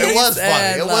love. It was funny.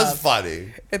 and It love. was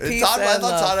funny. And And peace Todd, I and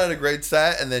thought love. Todd had a great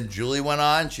set, and then Julie went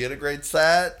on. She had a great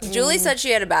set. Julie said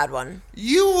she had a bad one.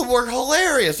 You were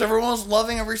hilarious. Everyone was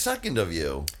loving every second of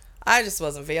you. I just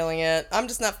wasn't feeling it. I'm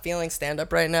just not feeling stand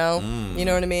up right now. You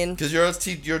know what I mean? Because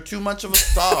you're too much of a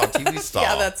star, TV star.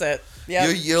 Yeah, that's it. Yeah.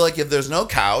 You're like, if there's no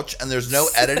couch and there's no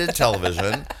edited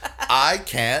television, I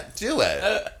can't do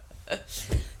it.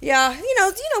 Yeah, you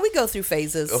know, we go through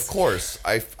phases. Of course,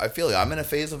 I feel you. I'm in a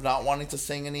phase of not wanting to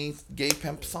sing any gay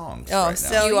pimp songs Oh, right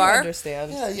so now. you are?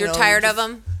 understand. Yeah, You're know, tired you of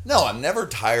them? No, I'm never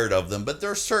tired of them, but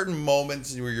there are certain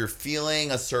moments where you're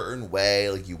feeling a certain way,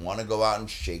 like you want to go out and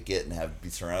shake it and be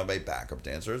surrounded by backup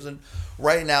dancers, and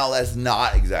right now that's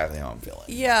not exactly how I'm feeling.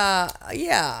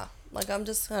 Yeah. Like I'm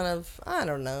just kind of, I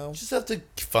don't know. You just have to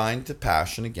find the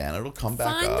passion again. It'll come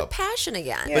back Find the up. passion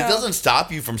again. Yeah. But it doesn't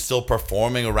stop you from still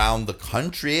performing around the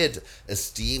country at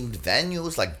esteemed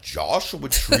venues like Joshua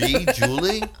Tree,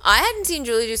 Julie. I hadn't seen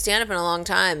Julie do stand up in a long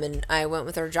time, and I went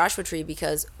with her to Joshua Tree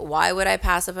because why would I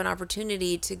pass up an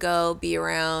opportunity to go be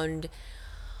around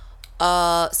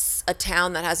a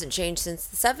town that hasn't changed since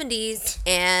the 70s,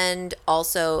 and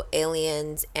also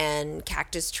aliens and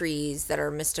cactus trees that are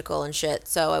mystical and shit.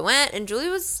 So I went, and Julie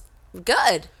was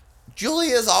good. Julie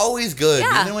is always good.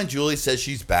 Yeah. Even when Julie says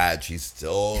she's bad, she's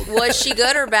still Was she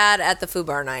good or bad at the Foo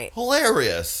Bar night?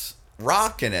 hilarious.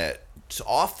 Rocking it. It's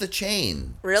off the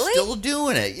chain. Really? Still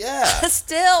doing it, yeah.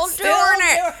 Still doing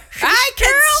it. I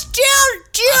can still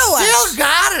do I it. still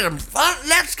got it.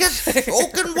 Let's get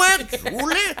soaking wet,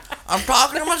 Julie. I'm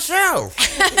talking to myself.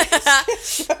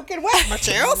 Soaking wet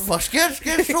myself. Let's get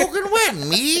soaking wet,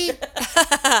 me.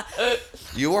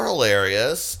 You were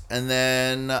hilarious, and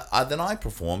then I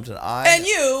performed, and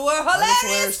you were I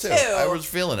hilarious was too. I was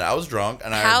feeling it. I was drunk,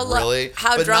 and How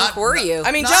but drunk were you?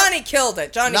 I mean, not- Johnny killed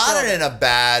it. Johnny Not killed in it. a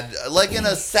bad, like in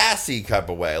a sassy type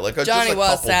of way, like Johnny just a was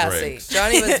couple sassy. drinks.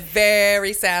 Johnny was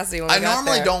very sassy when we I got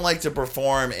normally there. don't like to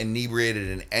perform inebriated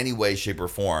in any way, shape, or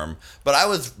form, but I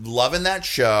was loving that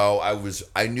show.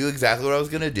 I knew exactly what I was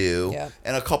gonna do, Yeah.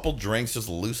 and a couple drinks just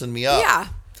loosened me up. Yeah.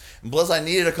 And plus, I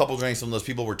needed a couple drinks. Some of those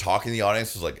people were talking. The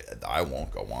audience was like, "I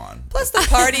won't go on." Plus the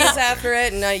parties after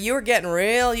it, and you were getting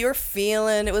real. You were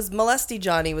feeling. It was Molesty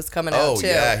Johnny was coming out too.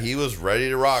 Yeah, he was ready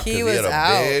to rock because He he was had a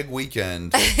out. big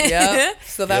weekend. Yep.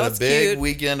 So He that had was a big cute.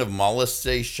 weekend of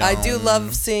molestation. I do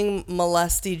love seeing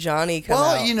Molesty Johnny come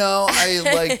out. Well, you know, I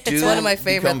like do one of my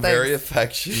favorite become very things.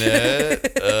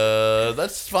 affectionate.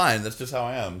 That's fine. That's just how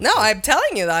I am. No, I'm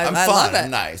telling you that I'm I fun. love it. I'm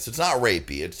nice. It's not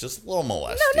rapey. It's just a little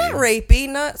molesty. No, not rapey,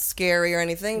 not scary or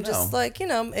anything. Just No. like,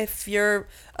 if you're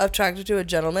attracted to a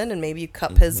gentleman and maybe you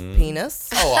cup his penis,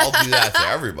 Oh, I'll do that to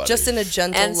everybody. just in a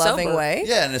gentle, And loving sober. way.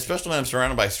 yeah, and especially when I'm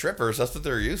surrounded by strippers, that's what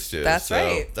they're used to. That's so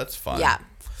right. That's fun. Yeah.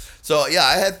 So yeah,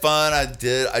 I had fun. I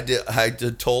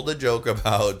told a joke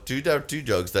about two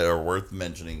jokes that are worth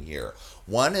mentioning here.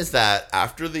 One is that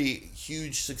after the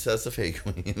huge success of Hey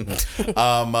Queen,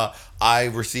 I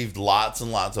received lots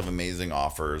and lots of amazing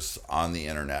offers on the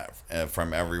internet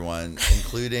from everyone,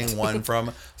 including one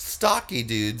from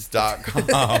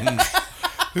StockyDudes.com.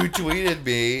 Who tweeted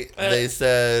me? They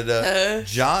said,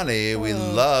 "Johnny, we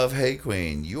love Hey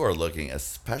Queen. You are looking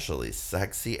especially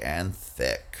sexy and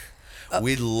thick.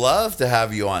 We'd love to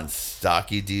have you on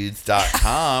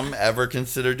StockyDudes.com. Ever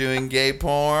consider doing gay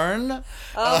porn?"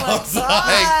 Oh my was like,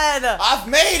 God. I've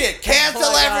made it. Cancel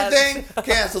Oh my God. everything.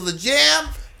 Cancel the gym.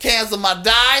 Cancel my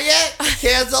diet.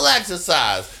 Cancel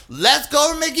exercise. Let's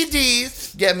go to Mickey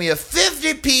D's. Get me a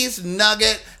 50-piece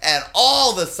nugget and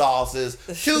all the sauces.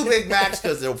 2 Big Macs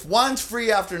because one's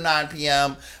free after 9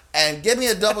 p.m. And give me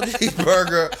a double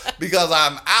cheeseburger because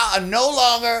I'm out.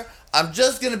 I'm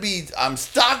just going to be, I'm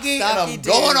stocky and Stocky I'm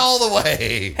going dudes. all the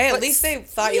way. Hey, at least they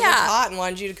thought you yeah. looked hot and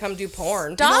wanted you to come do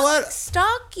porn. know what?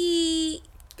 Stocky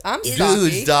I'm stocky.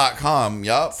 Dudes.com.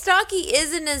 Yup. Stocky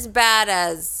isn't as bad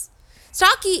as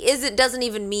stocky doesn't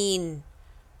even mean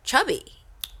chubby.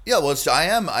 Yeah, well, I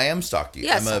am stocky.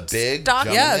 Yes, I'm a big stock-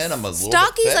 gentleman. Yes. I'm a little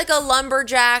Stocky's bit like thick. a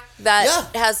lumberjack that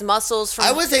Yeah. has muscles from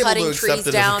I was able cutting to accept trees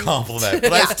it down. as a compliment,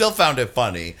 but I still found it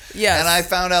funny. Yes. And I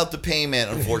found out the payment,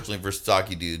 unfortunately, for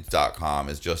StockyDudes.com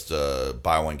is just a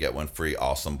buy one, get one free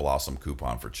awesome blossom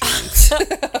coupon for Chili's.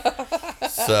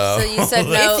 So you said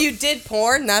no. If you did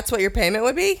porn, that's what your payment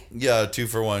would be? yeah,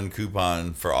 2-for-1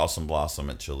 coupon for awesome blossom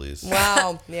at Chili's.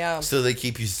 Wow. Yeah. So they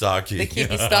keep you stocky. They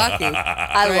keep you stocky.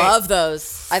 I Right. love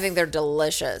those. I think they're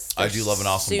delicious. I They're do love an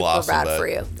awesome super blossom, bad but for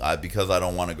you. because I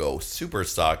don't want to go super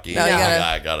stocky, No, you gotta-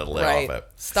 I gotta lay Right. off it.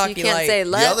 Stocky You can't light. say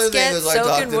let's other thing get was I talked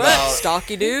soaking wet, about-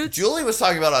 stocky dudes. Julie was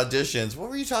talking about auditions. What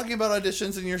were you talking about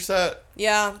auditions in your set?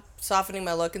 Yeah. Softening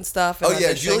my look and stuff. And Oh yeah,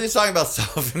 auditioning. Julie's talking about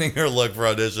softening her look for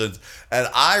auditions, and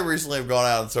I recently have gone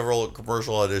out on several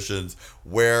commercial auditions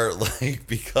where, like,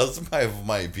 because of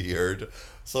my beard,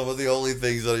 some of the only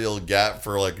things that you'll get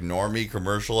for like normie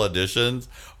commercial auditions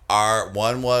are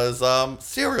one was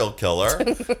serial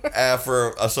killer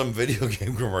for some video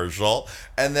game commercial,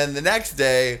 and then the next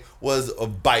day was a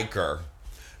biker.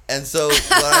 And so when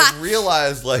I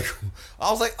realized, like, I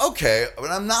was like, okay,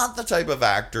 but I'm not the type of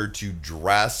actor to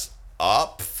dress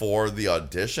up for the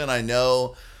audition. I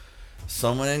know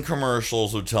someone in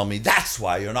commercials would tell me, that's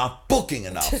why you're not booking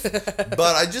enough.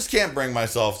 But I just can't bring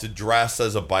myself to dress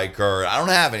as a biker. I don't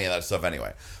have any of that stuff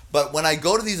anyway. But when I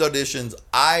go to these auditions,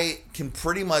 I can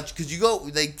pretty much, because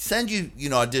they send you,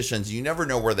 auditions. You never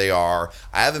know where they are.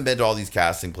 I haven't been to all these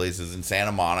casting places in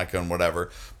Santa Monica and whatever.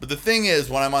 But the thing is,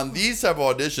 when I'm on these type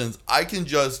of auditions, I can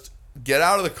just get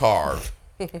out of the car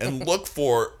and look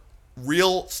for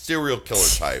real serial killer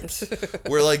types.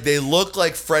 Where, like, they look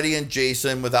like Freddy and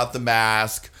Jason without the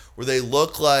mask. Where they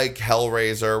look like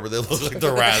Hellraiser. Where they look like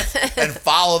the rest. And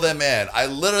follow them in. I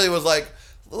literally was like,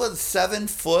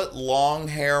 7-foot long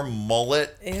hair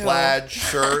mullet Ew. plaid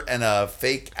shirt and a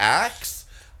fake axe.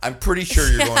 I'm pretty sure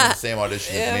you're going to the same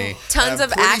audition as me. Tons And I'm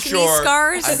of pretty acne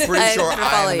scars. I'm pretty I'm sure gonna I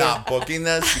follow am you. not booking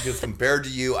this because compared to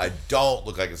you, I don't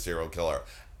look like a serial killer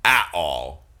at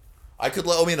all. I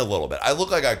mean a little bit. I look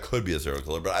like I could be a serial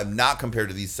killer, but I'm not compared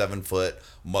to these 7-foot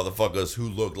motherfuckers who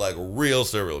look like real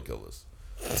serial killers.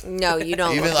 No, you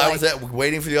don't. Even look I like- was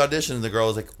waiting for the audition, and the girl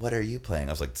was like, "What are you playing?"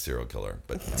 I was like, "Serial killer,"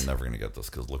 but I'm never gonna get this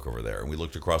because look over there. And we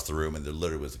looked across the room, and there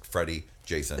literally was like Freddy,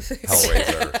 Jason,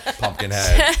 Hellraiser,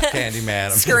 Pumpkinhead, Candyman. I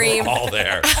mean, Scream. They were all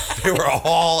there. They were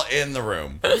all in the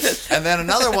room. And then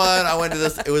another one, I went to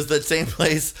this. It was the same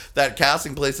place, that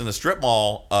casting place in the strip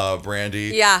mall,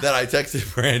 Brandy. Yeah. That I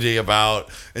texted Brandy about,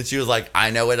 and she was like,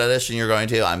 "I know what audition you're going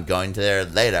to. I'm going to there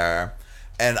later."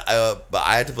 And but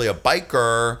I had to play a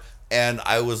biker. And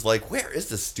I was like, where is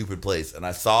this stupid place? And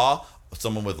I saw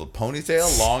someone with a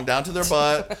ponytail long down to their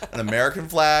butt, an American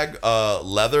flag,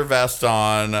 leather vest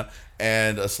on,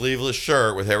 and a sleeveless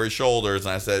shirt with hairy shoulders.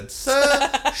 And I said,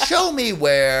 "Sir, show me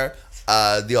where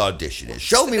the audition is.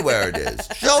 Show me where it is.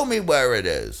 Show me where it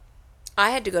is."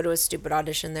 I had to go to a stupid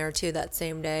audition there too that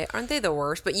same day. Aren't they the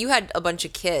worst? But you had a bunch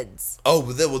of kids. Oh,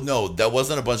 no, that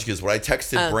wasn't a bunch of kids. What I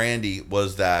texted Brandy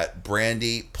was that,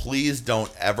 "Brandy, please don't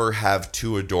ever have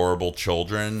two adorable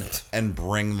children and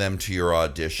bring them to your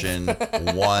audition.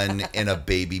 One in a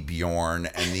baby Bjorn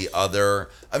and the other."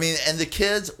 I mean, and the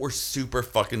kids were super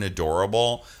fucking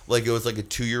adorable. Like, it was like a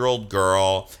 2-year-old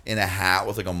girl in a hat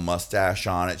with like a mustache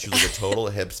on it. She was like a total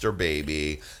hipster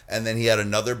baby. And then he had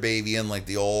another baby in like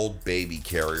the old baby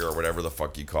carrier or whatever the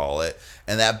fuck you call it.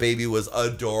 And that baby was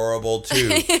adorable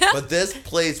too. But this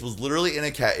place was literally in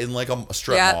like a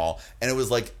strip mall. And it was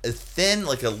like a thin,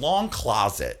 like a long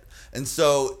closet. And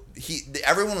so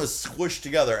everyone was squished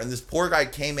together, and this poor guy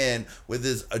came in with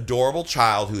his adorable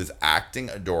child who is acting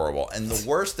adorable. And the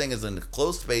worst thing is, in a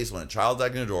closed space, when a child's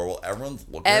acting adorable, everyone's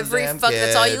looking at the damn kid.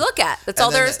 That's all you look at. That's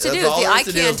all there is to do. All The there eye is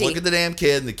to do is candy. look at the damn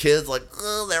kid, and the kid's like,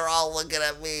 "Oh, they're all looking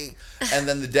at me." And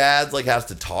then the dad like has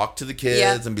to talk to the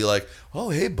kids and be like, "Oh,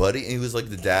 hey, buddy." And he was like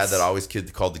the dad that always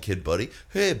called the kid buddy.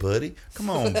 "Hey, buddy, come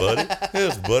on, buddy.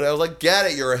 Here's buddy." I was like, "Get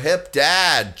it? You're a hip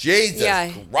dad. Jesus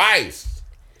Christ."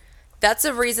 That's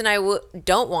the reason I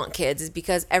don't want kids, is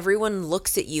because everyone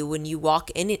looks at you when you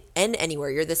walk in anywhere.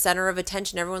 You're the center of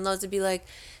attention. Everyone loves to be like,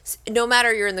 no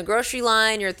matter you're in the grocery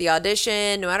line, you're at the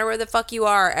audition, no matter where the fuck you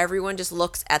are, everyone just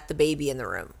looks at the baby in the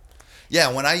room.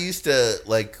 Yeah, when I used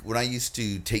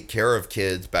to take care of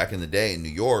kids back in the day in New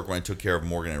York, when I took care of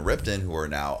Morgan and Ripton, who are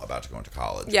now about to go into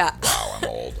college. Yeah. Wow, I'm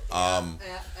old.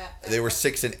 They were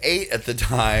 6 and 8 at the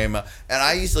time, and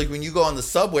I used to, like, when you go on the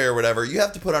subway or whatever, you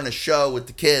have to put on a show with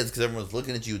the kids because everyone's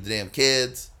looking at you with the damn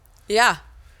kids. Yeah.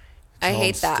 I Tell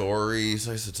hate them that. stories.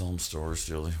 I used to tell them stories,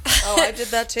 Julie. Oh, I did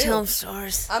that too. Tell them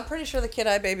stories. I'm pretty sure the kid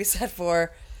I babysat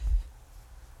for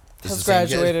This has is the same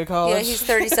kid? graduated college. Yeah, he's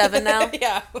 37 now.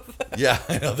 Yeah. Yeah,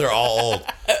 I know, they're all old.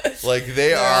 Like,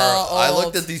 they're all I old.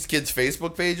 looked at these kids'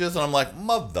 Facebook pages, and I'm like,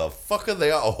 motherfucker,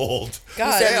 they are old.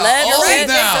 God. He said, They are "Let old her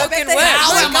now. soaking How wet."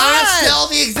 How my am I God. still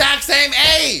the exact same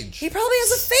age? He probably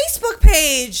has a Facebook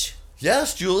page.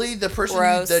 Yes, Julie, the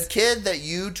Gross. the kid that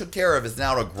you took care of is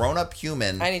now a grown-up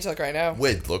human. I need to look right now.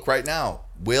 Wait, look right now.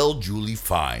 Will Julie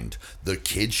find the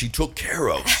kid she took care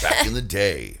of back in the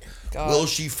day? God. Will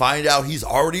she find out he's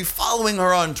already following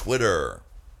her on Twitter?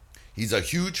 He's a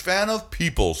huge fan of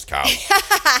People's Couch.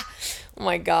 Oh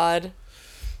my God.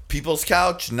 People's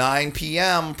Couch, 9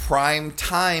 p.m., prime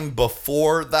time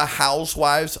before the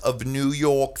Housewives of New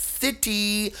York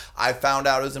City. I found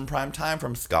out it was in prime time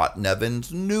from Scott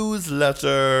Nevin's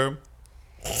newsletter.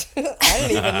 I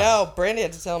didn't even know. Brandy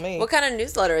had to tell me. What kind of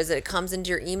newsletter is it? It comes into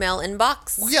your email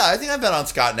inbox. Yeah, I think I've been on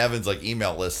Scott Nevin's like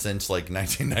email list since like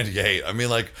 1998. I mean,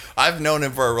 like, I've known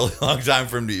him for a really long time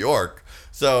from New York.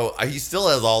 So he still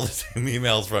has all the same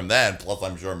emails from then, plus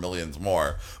I'm sure millions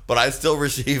more. But I still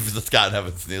receive the Scott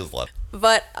Nevin's newsletter.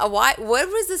 But why? What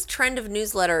was this trend of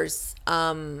newsletters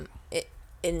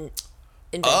invented?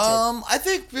 I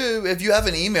think if you have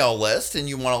an email list and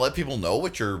you want to let people know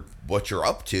what you're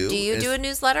up to. Do you do a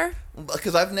newsletter?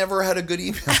 Because I've never had a good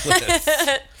email list.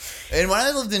 And when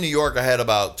I lived in New York, I had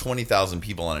about 20,000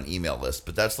 people on an email list,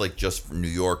 but that's like just for New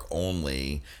York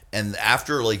only. And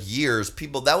after like years,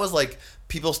 people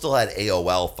still had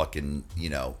AOL fucking,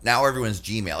 now everyone's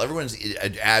Gmail. Everyone's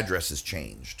address has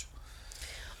changed.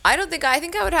 I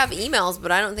think I would have emails,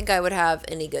 but I don't think I would have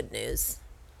any good news.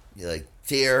 You're like,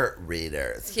 dear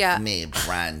readers, Yeah. me,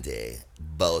 Brandy.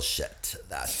 Bullshit.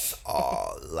 That's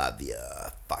all. Love you.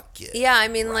 Fuck you. Yeah, I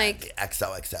mean, Brandy. like,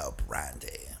 XOXO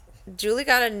Brandy. Julie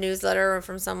got a newsletter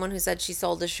from someone who said she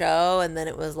sold a show, and then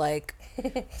it was like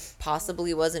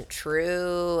possibly wasn't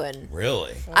true, and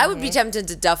Really? I would be tempted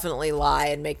to definitely lie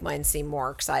and make mine seem more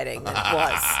exciting than it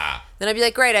was. Then I'd be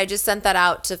like, great, I just sent that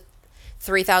out to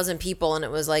 3,000 people, and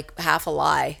it was like half a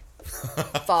lie.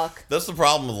 Fuck. That's the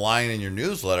problem with lying in your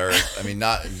newsletter. I mean,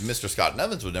 not Mr. Scott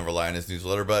Nevins would never lie in his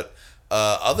newsletter, but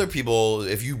other people,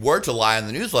 if you were to lie in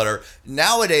the newsletter,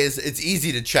 nowadays it's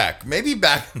easy to check. Maybe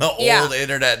back in the old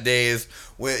internet days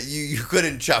where you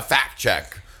couldn't fact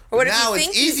check. But now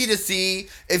it's easy to see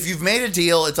if you've made a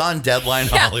deal. It's on Deadline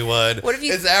Hollywood. What if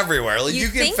it's everywhere. Like you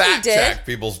can fact check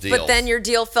people's deals. But then your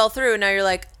deal fell through, and now you're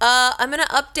like, I'm gonna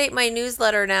update my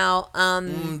newsletter now.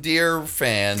 Dear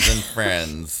fans and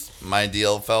friends, my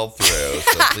deal fell through,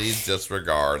 so please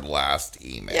disregard last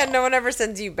email. Yeah, no one ever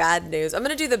sends you bad news. I'm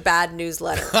gonna do the bad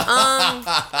newsletter.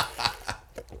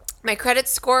 My credit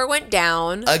score went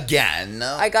down again.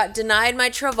 I got denied my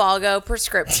Travago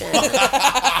prescription.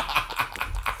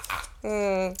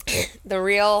 The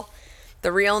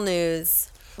real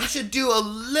news. We should do a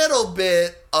little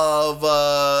bit of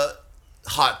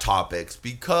hot topics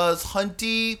because,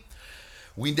 Hunty,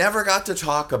 we never got to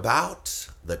talk about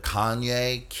the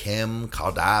Kanye-Kim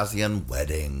Kardashian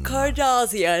wedding.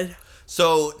 Kardashian.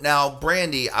 So now,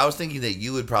 Brandy, I was thinking that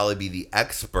you would probably be the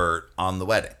expert on the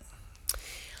wedding.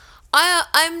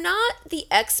 I'm not the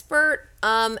expert,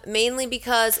 mainly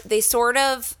because they sort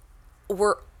of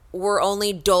were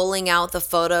only doling out the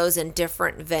photos in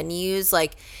different venues,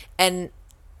 and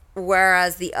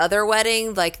whereas the other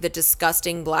wedding, like the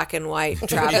disgusting black and white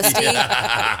travesty,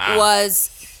 was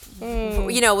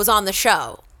on the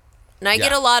show. And I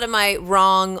get a lot of my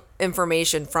wrong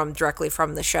information directly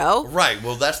from the show. Right.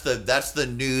 Well, that's the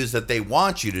news that they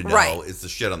want you to know. Right. Is the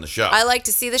shit on the show. I like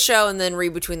to see the show and then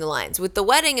read between the lines. With the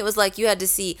wedding, it was like you had to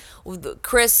see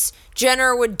Kris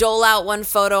Jenner would dole out one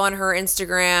photo on her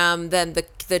Instagram, then the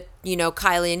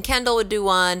Kylie and Kendall would do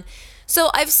one. So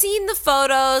I've seen the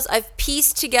photos. I've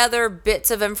pieced together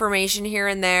bits of information here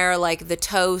and there, like the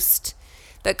toast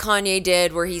that Kanye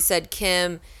did where he said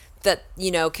Kim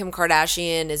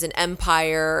Kardashian is an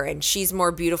empire and she's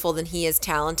more beautiful than he is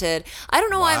talented. I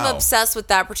don't know why I'm obsessed with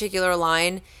that particular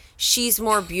line. She's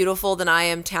more beautiful than I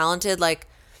am talented. Like,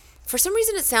 for some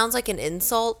reason it sounds like an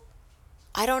insult.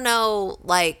 I don't know,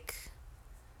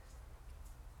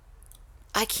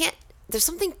 I can't, there's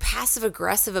something passive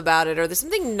aggressive about it, or there's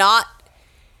something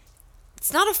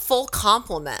it's not a full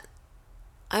compliment.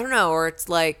 I don't know, or it's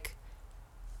like,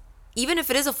 even if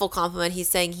it is a full compliment, he's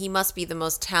saying he must be the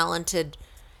most talented.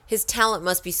 His talent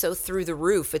must be so through the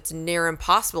roof. It's near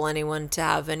impossible anyone to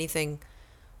have anything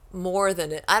more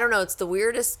than it. I don't know. It's the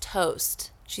weirdest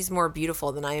toast. She's more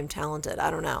beautiful than I am talented. I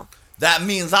don't know. That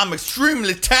means I'm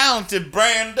extremely talented,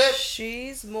 Brandy.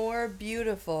 She's more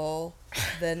beautiful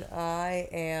than I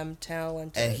am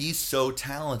talented. And he's so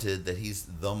talented that he's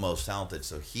the most talented.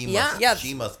 So she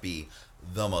must be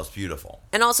the most beautiful.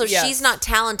 And also, she's not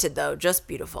talented, though, just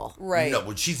beautiful. Right. No,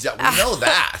 we know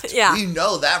that. Yeah. We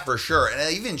know that for sure.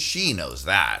 And even she knows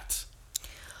that.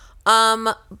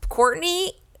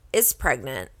 Kourtney is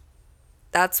pregnant.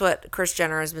 That's what Kris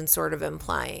Jenner has been sort of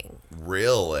implying.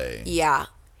 Really? Yeah.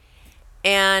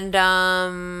 And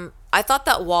I thought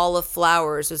that wall of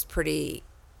flowers was pretty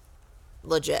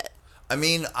legit. I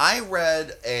mean, I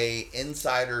read a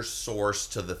insider source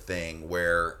to the thing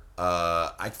where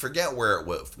I forget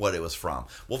what it was from.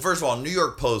 Well, first of all, New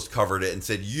York Post covered it and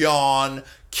said, "Yawn,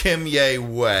 Kim Ye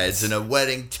weds in a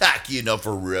wedding tacky enough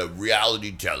for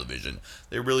reality television."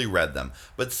 They really read them,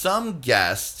 but some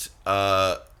guest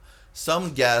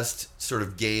sort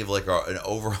of gave like an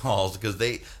overhaul because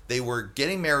they were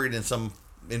getting married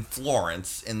in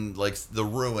Florence in like the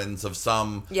ruins of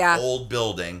some old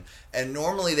building, and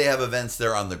normally they have events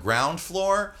there on the ground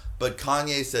floor. But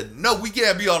Kanye said, "No, we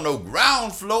can't be on no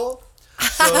ground floor."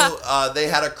 So they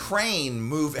had a crane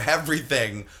move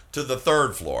everything to the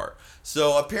third floor.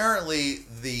 So apparently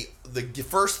the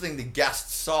first thing the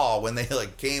guests saw when they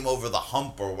like came over the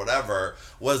hump or whatever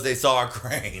was they saw a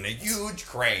crane, a huge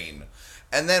crane.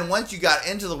 And then once you got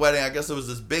into the wedding, I guess there was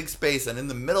this big space, and in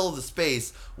the middle of the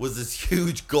space was this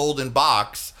huge golden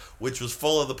box, which was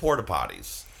full of the porta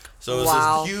potties. So it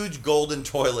was this huge golden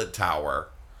toilet tower.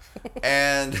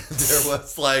 And there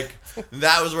was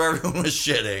that was where everyone was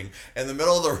shitting. In the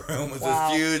middle of the room was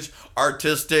this huge,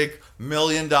 artistic, $1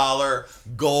 million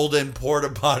golden porta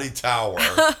potty tower.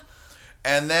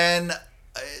 And then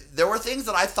there were things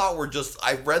that I thought were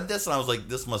I read this and I was like,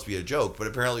 this must be a joke. But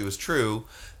apparently it was true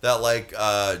that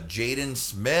Jaden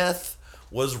Smith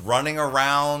was running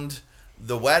around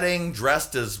the wedding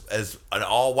dressed as an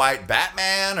all-white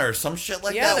Batman or some shit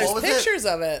like that. Yeah, there's pictures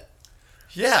of it.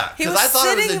 Yeah, because I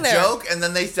thought it was a joke, and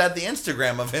then they said the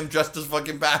Instagram of him dressed as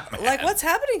fucking Batman. Like, what's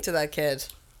happening to that kid?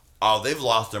 Oh, they've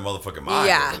lost their motherfucking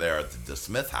mind over there at the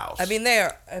Smith house. I mean,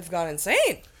 have gone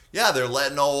insane. Yeah, they're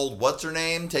letting old, what's her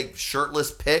name, take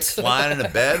shirtless pics lying in a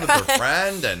bed with her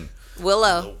friend. And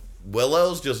Willow.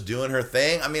 Willow's just doing her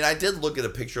thing. I mean, I did look at a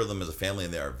picture of them as a family,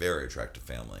 and they are a very attractive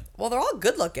family. Well, they're all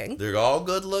good looking. They're all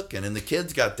good looking, and the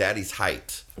kids got daddy's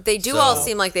height. They do all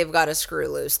seem like they've got a screw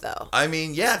loose, though. I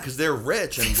mean, yeah, because they're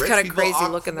rich, and rich got a people crazy are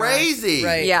look in their crazy.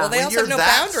 Right. Yeah. Well, they When also you're have no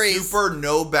that boundaries. super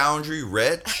no boundary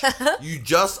rich, you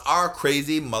just are a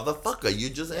crazy motherfucker. You're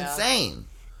just insane.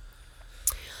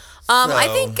 I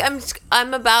So- think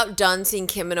I'm about done seeing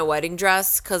Kim in a wedding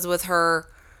dress because with her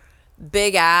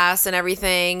big ass and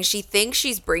everything, she thinks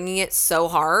she's bringing it so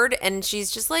hard, and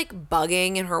she's just like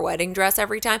bugging in her wedding dress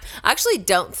every time. I actually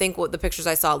don't think what the pictures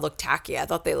I saw looked tacky. I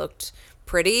thought they looked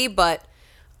pretty, but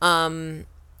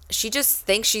she just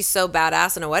thinks she's so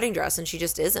badass in a wedding dress, and she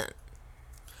just isn't.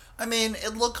 I mean,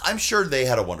 I'm sure they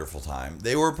had a wonderful time.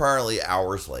 They were apparently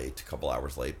a couple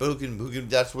hours late, but who can,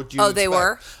 that's what you Oh, they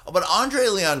were? But Andre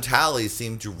Leon Talley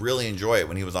seemed to really enjoy it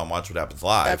when he was on Watch What Happens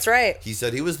Live. That's right. He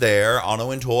said he was there. Anna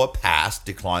Wintour passed,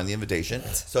 declined the invitation.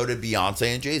 So did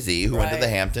Beyonce and Jay-Z, who went to Right. the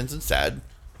Hamptons and said,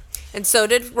 And so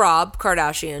did Rob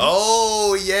Kardashian.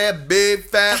 "Oh, yeah, big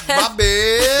fat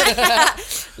Bobby.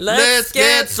 Let's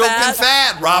get soaking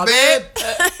fat, Robbie."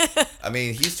 I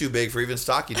mean, he's too big for even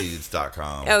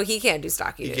StockyDudes.com. Oh, he can't do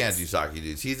stocky He dudes. can't do Stocky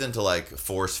Dudes. He's into like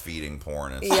force feeding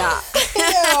porn and Yeah. Ew.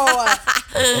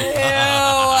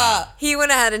 Ew. He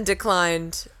went ahead and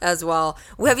declined as well.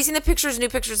 Have you seen the new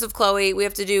pictures of Khloe? We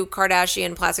have to do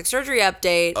Kardashian plastic surgery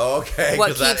update. Okay, What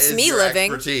 'cause that keeps is me your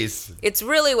living. expertise. It's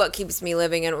really what keeps me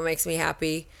living and what makes me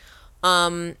happy.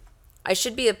 I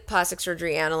should be a plastic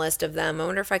surgery analyst of them. I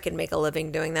wonder if I could make a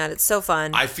living doing that. It's so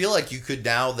fun. I feel like you could,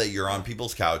 now that you're on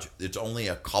people's couch, it's only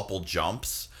a couple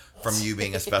jumps from you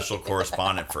being a special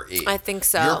correspondent for E. I think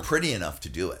so. You're pretty enough to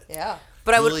do it. Yeah.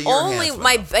 but I would Julie, you're only handsome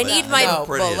my enough, I but need you're my No,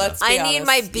 pretty well, enough. let's be I need honest.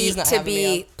 my He's beat not to having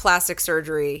me be on. plastic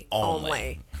surgery Only.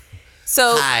 only.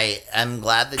 So Hi, I'm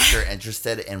glad that you're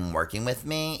interested in working with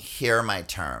me. Here are my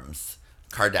terms.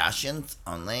 Kardashians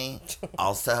only.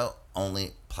 Also,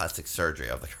 only plastic surgery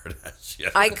of the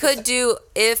Kardashians. I could do,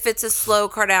 if it's a slow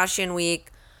Kardashian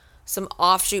week, some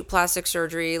offshoot plastic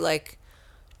surgery like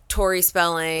Tori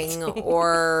Spelling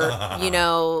or,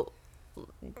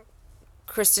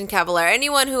 Kristen Cavallari,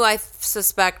 anyone who I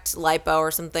suspect lipo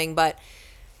or something. But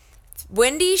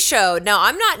Wendy showed, now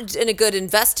I'm not a good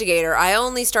investigator. I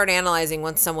only start analyzing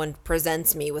once someone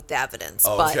presents me with the evidence.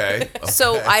 Okay.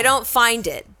 So I don't find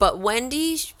it. But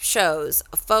Wendy shows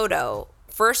a photo.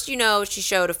 First, she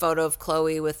showed a photo of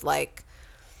Khloe with like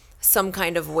some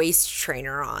kind of waist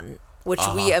trainer on, which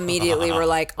we immediately were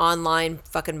like online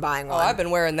fucking buying Oh, one. I've been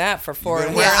wearing that for 4 You're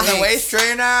and a wearing half the weeks. waist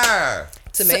trainer.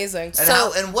 It's amazing.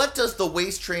 And what does the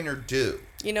waist trainer do?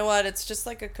 You know what? It's just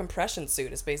like a compression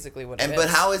suit. Is basically what it is. But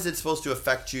how is it supposed to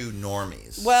affect you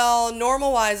normies? Well,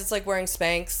 normal wise, it's like wearing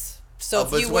Spanx. So but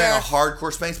if it's you wearing wear a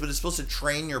hardcore Spanx, but it's supposed to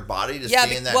train your body to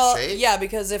stay in that shape? yeah,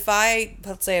 because if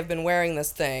let's say I've been wearing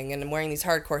this thing and I'm wearing these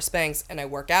hardcore Spanx and I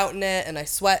work out in it and I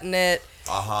sweat in it,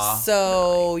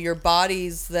 so your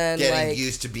body's then Getting like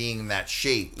used to being in that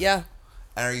shape. yeah,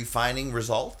 And are you finding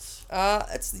results?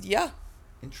 it's yeah,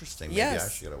 Interesting. Maybe I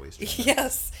yes, should get a waist trainer.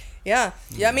 yes, yeah.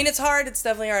 I mean, it's hard. It's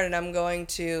definitely hard, and I'm going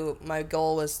to. My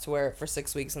goal was to wear it for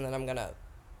 6 weeks, and then I'm gonna.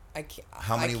 I can't.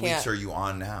 How many weeks are you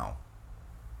on now?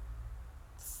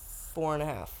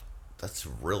 4.5. That's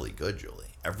really good, Julie.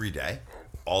 Every day?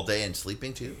 All day and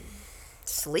sleeping too?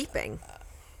 Sleeping.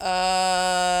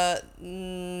 No.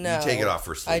 You take it off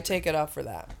for sleeping. I take it off for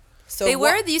that. So They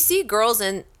wear, you see girls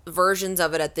in versions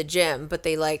of it at the gym, but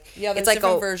they like, Yeah, it's there's like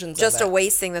different versions of just it. a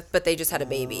waist thing, but they just had a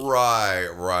baby. Right.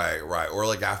 Or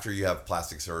like after you have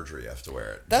plastic surgery, you have to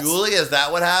wear it. That's- Julie, is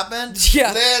that what happened?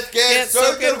 Yeah. Let's get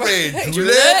soaking circuit wet.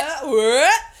 Julie.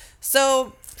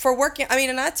 So for working, I mean,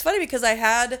 and that's funny because I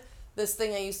had this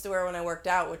thing I used to wear when I worked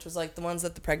out, which was like the ones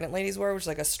that the pregnant ladies wear, which is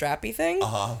like a strappy thing.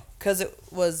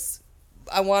 Because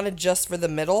I wanted just for the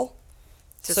middle.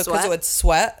 To Because sweat? it would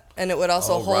sweat and it would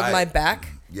also hold right. my back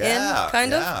in,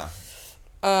 kind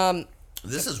of.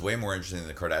 This is way more interesting than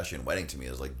the Kardashian wedding to me.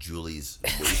 It's like Julie's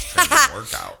waist training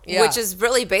workout. Yeah. Which is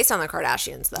really based on the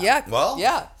Kardashians, though. Yeah. Well,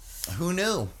 yeah. Who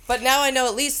knew? But now I know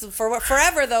at least for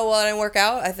forever, though, when I work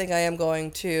out, I think I am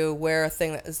going to wear a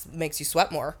thing that makes you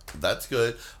sweat more. That's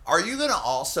good. Are you going to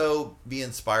also be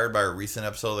inspired by a recent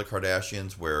episode of the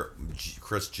Kardashians where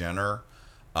Kris Jenner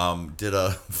did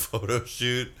a photo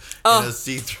shoot in a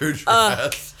see-through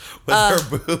dress with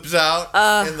her boobs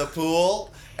out in the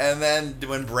pool? And then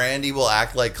when Brandy will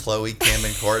act like Chloe, Kim,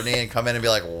 and Courtney and come in and be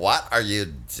like, what are you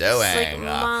doing? It's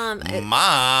like,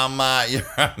 Mom, you're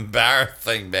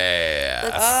embarrassing me.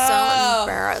 That's so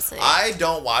embarrassing. I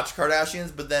don't watch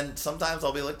Kardashians, but then sometimes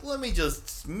I'll be like,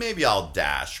 maybe I'll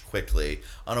dash quickly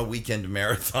on a weekend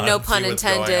marathon. No pun see what's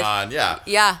intended. Going on. Yeah.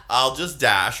 Yeah. I'll just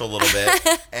dash a little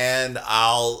bit. And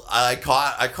I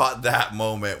caught that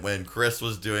moment when Chris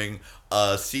was doing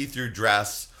a see-through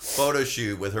dress photo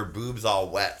shoot with her boobs all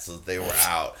wet so that they were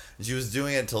out. And she was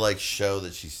doing it to like show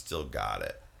that she still got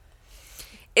it.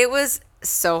 It was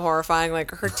so horrifying.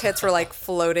 Like her tits were like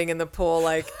floating in the pool,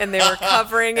 like, and they were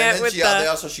covering it with she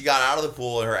got out of the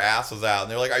pool and her ass was out,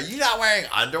 and they were like, "Are you not wearing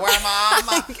underwear, Mom?"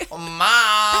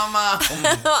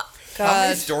 How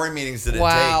many story meetings did it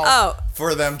take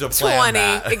for them to plan 20.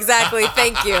 that? Exactly.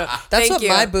 Thank you. That's what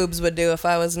my boobs would do if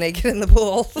I was naked in the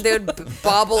pool. They would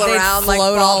bobble around like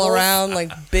float bubbles. all around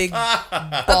like big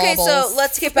baubles. Okay, so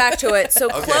let's get back to it. So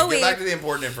Okay, Chloe, get back to the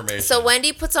important information. so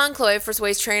Wendy puts on Chloe First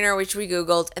Waist Trainer, which we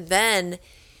Googled, and then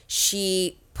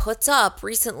she puts up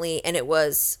recently, and it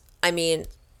was, I mean,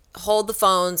 hold the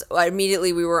phones.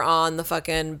 Immediately we were on the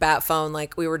fucking bat phone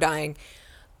like we were dying.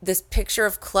 This picture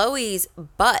of Chloe's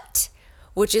butt,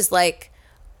 which is like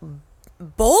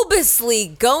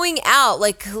bulbously going out,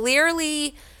 like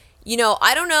clearly, you know,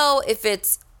 I don't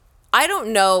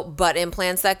know butt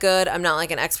implants that good. I'm not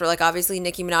like an expert, like obviously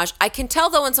Nicki Minaj. I can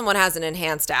tell though when someone has an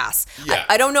enhanced ass. Yeah.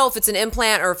 I don't know if it's an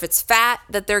implant or if it's fat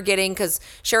that they're getting, because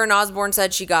Sharon Osbourne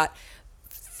said she got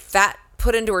fat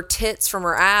put into her tits from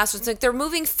her ass. It's like they're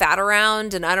moving fat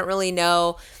around, and I don't really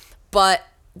know, but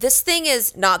this thing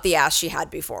is not the ass she had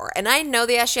before. And I know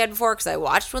the ass she had before because I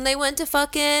watched when they went to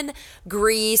fucking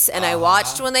Greece, and I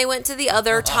watched when they went to the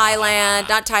other Tahiti.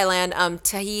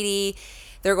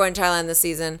 They're going to Thailand this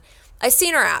season. I've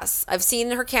seen her ass. I've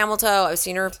seen her camel toe. I've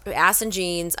seen her ass in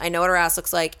jeans. I know what her ass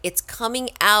looks like. It's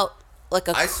coming out like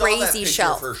a I saw that crazy picture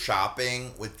shelf. of her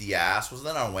shopping with the ass. Was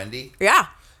that on Wendy? Yeah.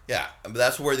 Yeah, but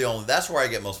that's where I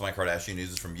get most of my Kardashian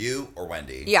news is from you or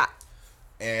Wendy. Yeah.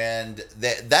 And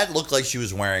that looked like she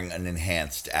was wearing an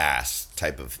enhanced ass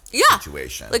type of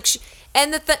situation. Like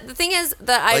and the thing is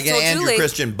that I like told an Andrew Julie,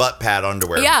 Christian butt pad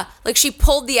underwear. Yeah, like she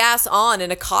pulled the ass on in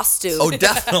a costume. Oh,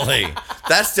 definitely.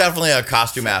 That's definitely a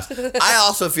costume ass. I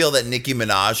also feel that Nicki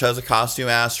Minaj has a costume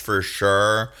ass for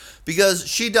sure, because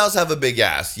she does have a big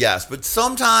ass, yes, but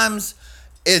sometimes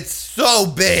it's so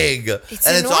big, It's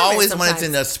and it's always sometimes. when it's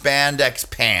in a spandex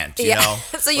pant, you know.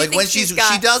 So you like think when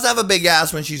she does have a big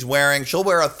ass when she'll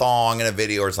wear a thong in a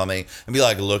video or something and be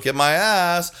like, "Look at my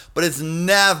ass," but it's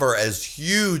never as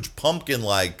huge pumpkin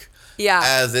like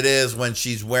as it is when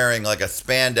she's wearing like a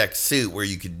spandex suit where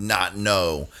you could not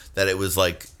know that it was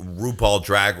like RuPaul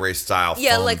Drag Race style.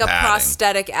 Yeah, foam like a padding.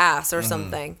 prosthetic ass or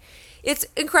something. It's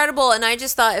incredible, and I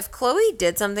just thought if Chloe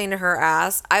did something to her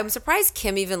ass, I'm surprised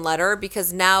Kim even let her,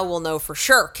 because now we'll know for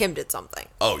sure Kim did something.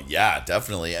 Oh yeah,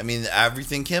 definitely. I mean,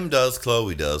 everything Kim does,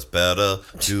 Chloe does better.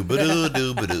 Doo-ba-doo,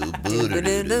 doo-ba-doo,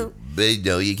 boo-doo-doo-doo. Big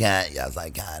no, you can't. Yes, I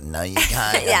can. No, you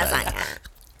can't. Yes, I can.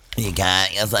 You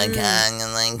can't. Yes, I can.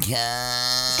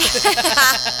 Yes,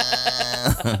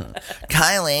 I can.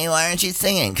 Kylie, why aren't you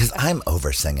singing? Because I'm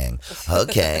over singing.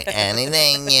 Okay,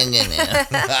 anything you know.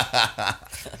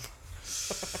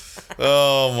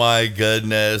 Oh my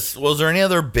goodness. Was there any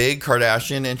other big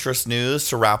Kardashian interest news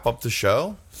to wrap up the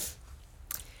show?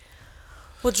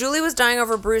 Well, Julie was dying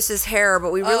over Bruce's hair,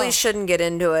 but we really shouldn't get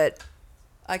into it.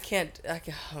 I can't.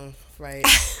 Right.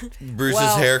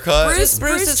 Bruce's haircut?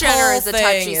 Bruce Jenner is a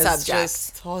touchy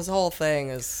subject. His whole thing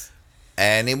is.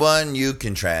 Anyone you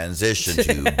can transition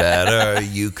to better.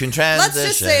 You can transition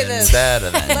Let's just say this.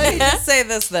 better than Let me. me just say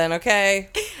this then, okay?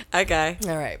 Okay.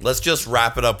 All right. Let's just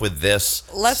wrap it up with this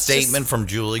statement from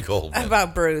Julie Goldman.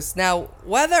 About Bruce. Now,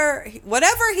 whatever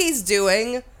he's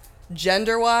doing,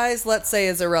 gender-wise, let's say,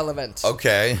 is irrelevant.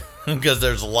 Okay, because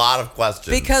there's a lot of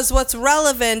questions. Because what's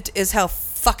relevant is how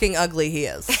fucking ugly he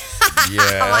is. Yeah.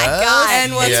 Oh my God.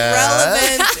 And what's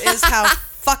relevant is how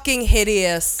fucking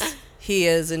hideous he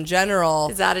is in general.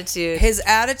 His attitude. His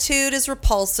attitude is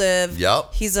repulsive.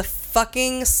 Yep. He's a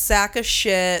fucking sack of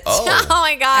shit. Oh. Oh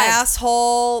my God.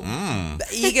 Asshole,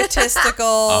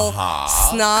 egotistical,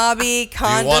 snobby, Do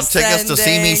you want condescending. tickets to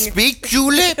see me speak,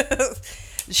 Julie?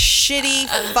 shitty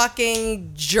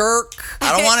fucking jerk.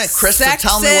 I don't want Chris to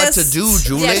tell me what to do,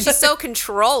 Julie. Yeah, she's so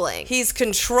controlling. He's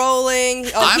controlling.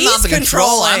 Oh, I'm he's not the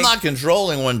control. I'm controlling. not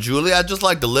controlling one, Julie. I just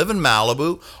like to live in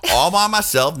Malibu all by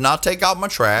myself, not take out my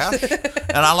trash,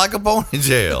 and I like a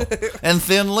ponytail and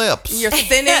thin lips. You're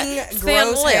thinning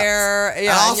gross lips. hair. And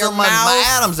Yeah, and also, your my mouth.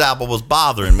 Adam's apple was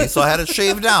bothering me, so I had it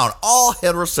shaved down. All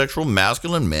heterosexual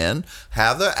masculine men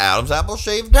have their Adam's apple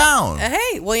shaved down.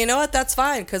 Hey, well, you know what? That's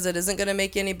fine because it isn't going to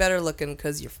make you any better looking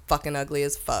because you're fucking ugly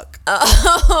as fuck.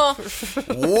 Whoa,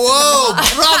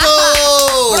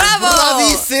 bravo! Bravo!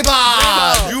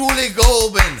 Bravissima! Julie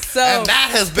Goldman. So- and that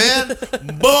has been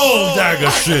Bull Dagger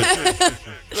Shit.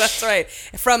 That's right.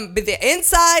 From the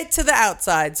inside to the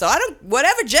outside. So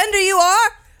whatever gender you are,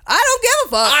 I don't give a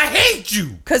fuck. I hate you.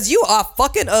 Because you are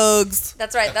fucking Uggs.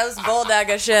 That's right. That was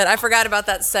Bulldaga shit. I forgot about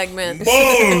that segment.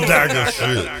 Bull Dagger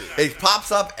Shit. It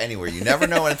pops up anywhere. You never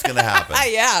know when it's going to happen.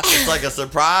 Yeah. It's like a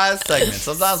surprise segment.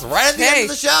 Sometimes right at the end of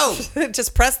the show.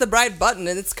 Just press the bright button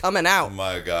and it's coming out. Oh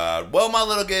my God. Well, my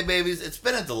little gay babies, it's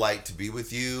been a delight to be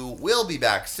with you. We'll be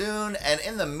back soon. And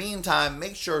in the meantime,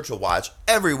 make sure to watch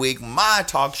every week my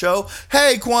talk show,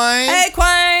 Hey Queen. Hey,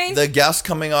 Queen. The guests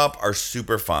coming up are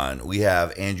super fun. We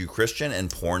have Andrew Christian and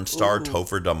porn star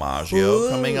Topher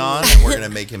DiMaggio coming on. And we're going to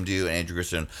make him do an Andrew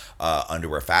Christian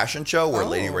underwear fashion show where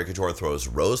Lady Ray Couture throws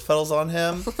rose petals on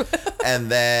him. And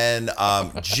then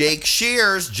Jake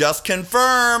Shears just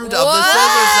confirmed of the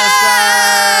Scissor Sisters.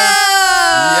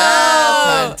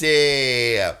 Yes,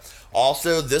 hunty.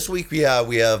 Also, this week we have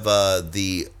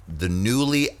the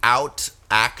newly out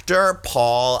actor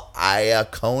Paul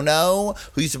Iacono,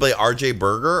 who used to play R.J.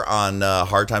 Berger on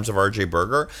Hard Times of R.J.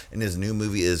 Berger, and his new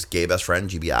movie is Gay Best Friend,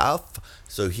 GBF.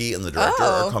 So he and the director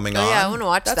are coming on. Yeah, I want to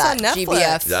watch That's that. on Netflix.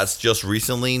 GBF. That's just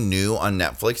recently new on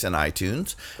Netflix and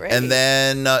iTunes. Great. And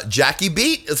then Jackie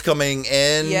Beat is coming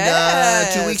in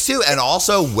Yes. 2 weeks too. And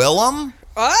also Willem.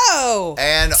 Oh.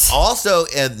 And also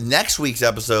in next week's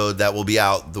episode that will be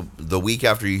out the week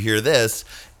after you hear this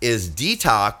is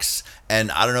Detox.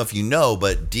 And I don't know if you know,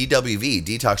 but DWV,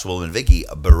 Detox Willem and Vicky,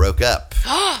 broke up.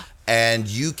 And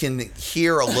you can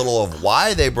hear a little of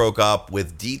why they broke up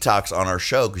with Detox on our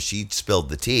show because she spilled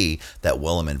the tea that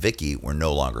Willem and Vicky were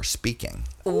no longer speaking.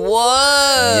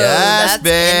 Whoa. Yes, that's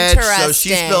bitch. interesting. So she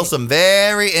spills some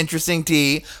very interesting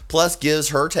tea, plus gives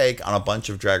her take on a bunch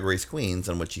of Drag Race queens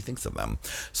and what she thinks of them.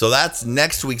 So that's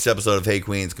next week's episode of Hey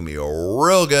Queen. It's going to be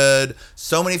real good.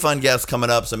 So many fun guests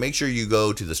coming up. So make sure you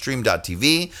go to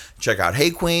thestream.tv, check out Hey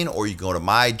Queen, or you can go to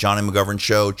my Johnny McGovern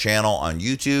Show channel on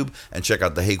YouTube and check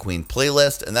out the Hey Queen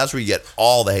playlist. And that's where you get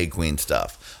all the Hey Queen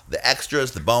stuff. The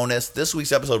extras, the bonus. This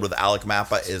week's episode with Alec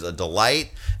Mappa is a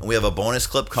delight. And we have a bonus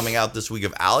clip coming out this week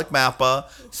of Alec Mappa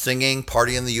singing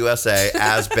Party in the USA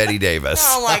as Betty Davis.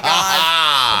 Oh my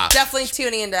God. Definitely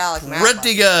tuning into Alec Mappa.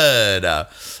 Pretty good.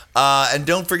 And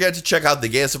don't forget to check out the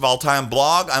Gayest of All Time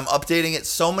blog. I'm updating it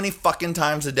so many fucking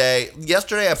times a day.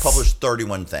 Yesterday I published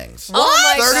 31 things.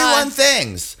 Oh my 31 God.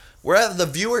 things. We're at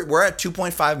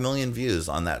 2.5 million views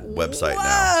on that website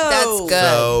now. That's Whoa. good.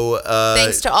 So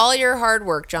Thanks to all your hard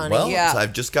work, Johnny. well, Yeah.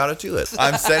 I've just got to do it.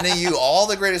 I'm sending you all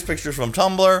the greatest pictures from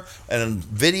Tumblr and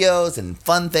videos and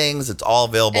fun things. It's all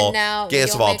available. and now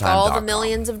Gayest you'll of all make time. all the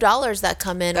millions of dollars that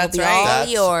come in That's will be right. all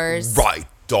That's yours. right,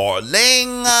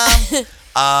 darling.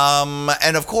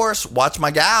 And of course, watch my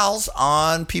gals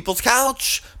on People's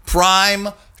Couch. Prime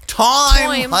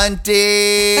time,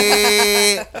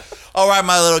 hunty. All right,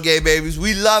 my little gay babies,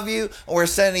 we love you. And we're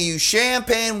sending you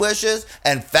champagne wishes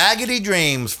and faggoty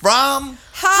dreams from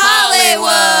Hollywood.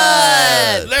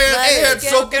 Let your hair it get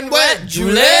soaking wet,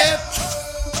 Julie.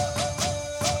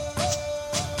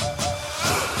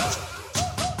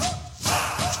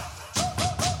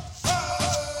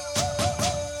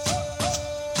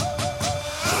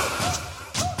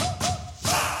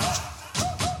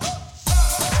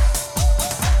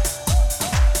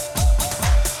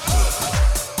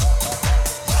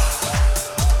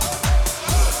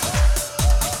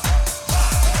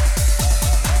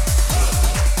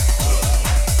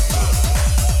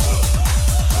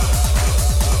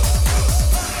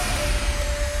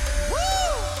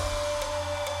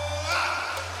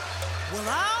 Well,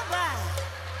 all right.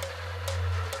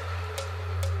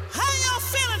 How y'all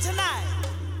feeling tonight?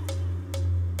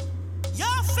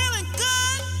 Y'all feeling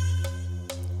good?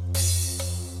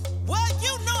 Well,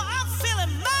 you know I'm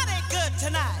feeling mighty good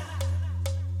tonight.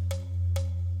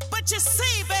 But you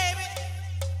see, baby,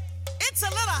 it's a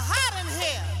little hot in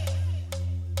here.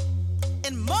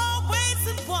 In more ways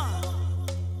than one.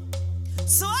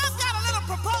 So I've got a little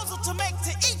proposal to make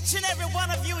to each and every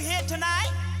one of you here tonight.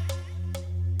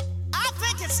 I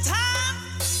think it's time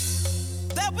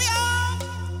that we all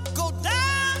go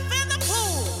down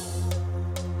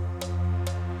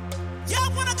Y'all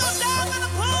wanna go dive in the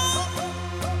pool?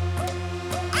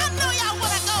 I know y'all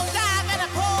wanna go dive in the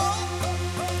pool.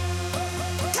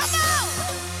 Come on!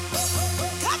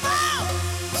 Come on!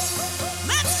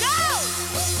 Let's go!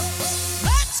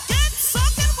 Let's get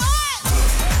soaking wet!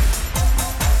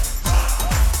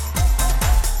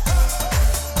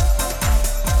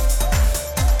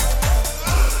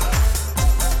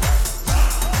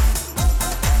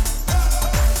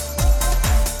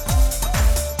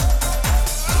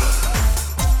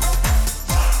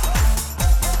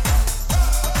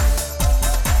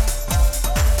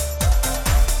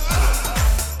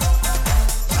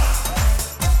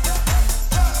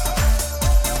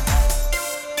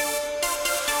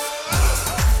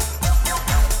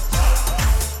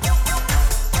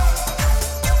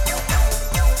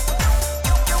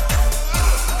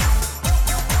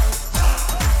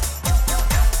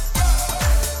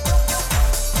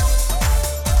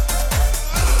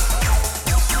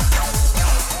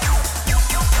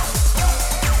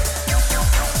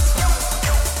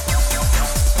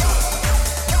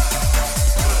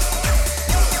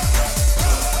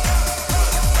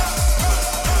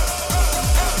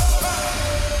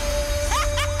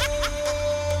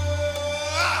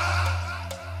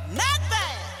 Not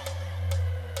bad.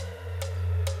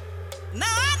 Now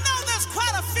I know there's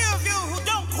quite a few of you who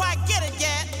don't quite get it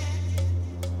yet.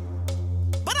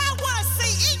 But I want to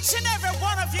see each and every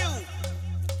one of you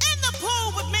in the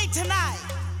pool with me tonight.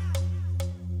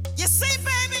 You see,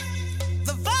 baby,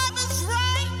 the vibe is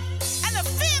right and the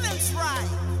feeling's right.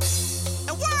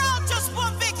 And we're all just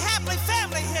one big happy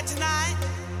family here tonight.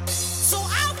 So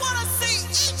I want to see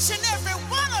each and every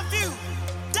one of you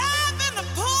dive in the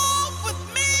pool with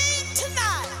me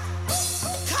tonight.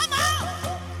 Come on.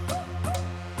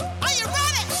 Are you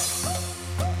ready?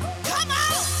 Come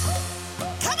on.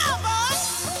 Come on, boys.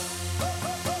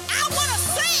 I want to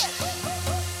see it.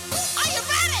 Are you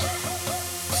ready?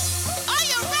 Are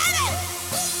you ready?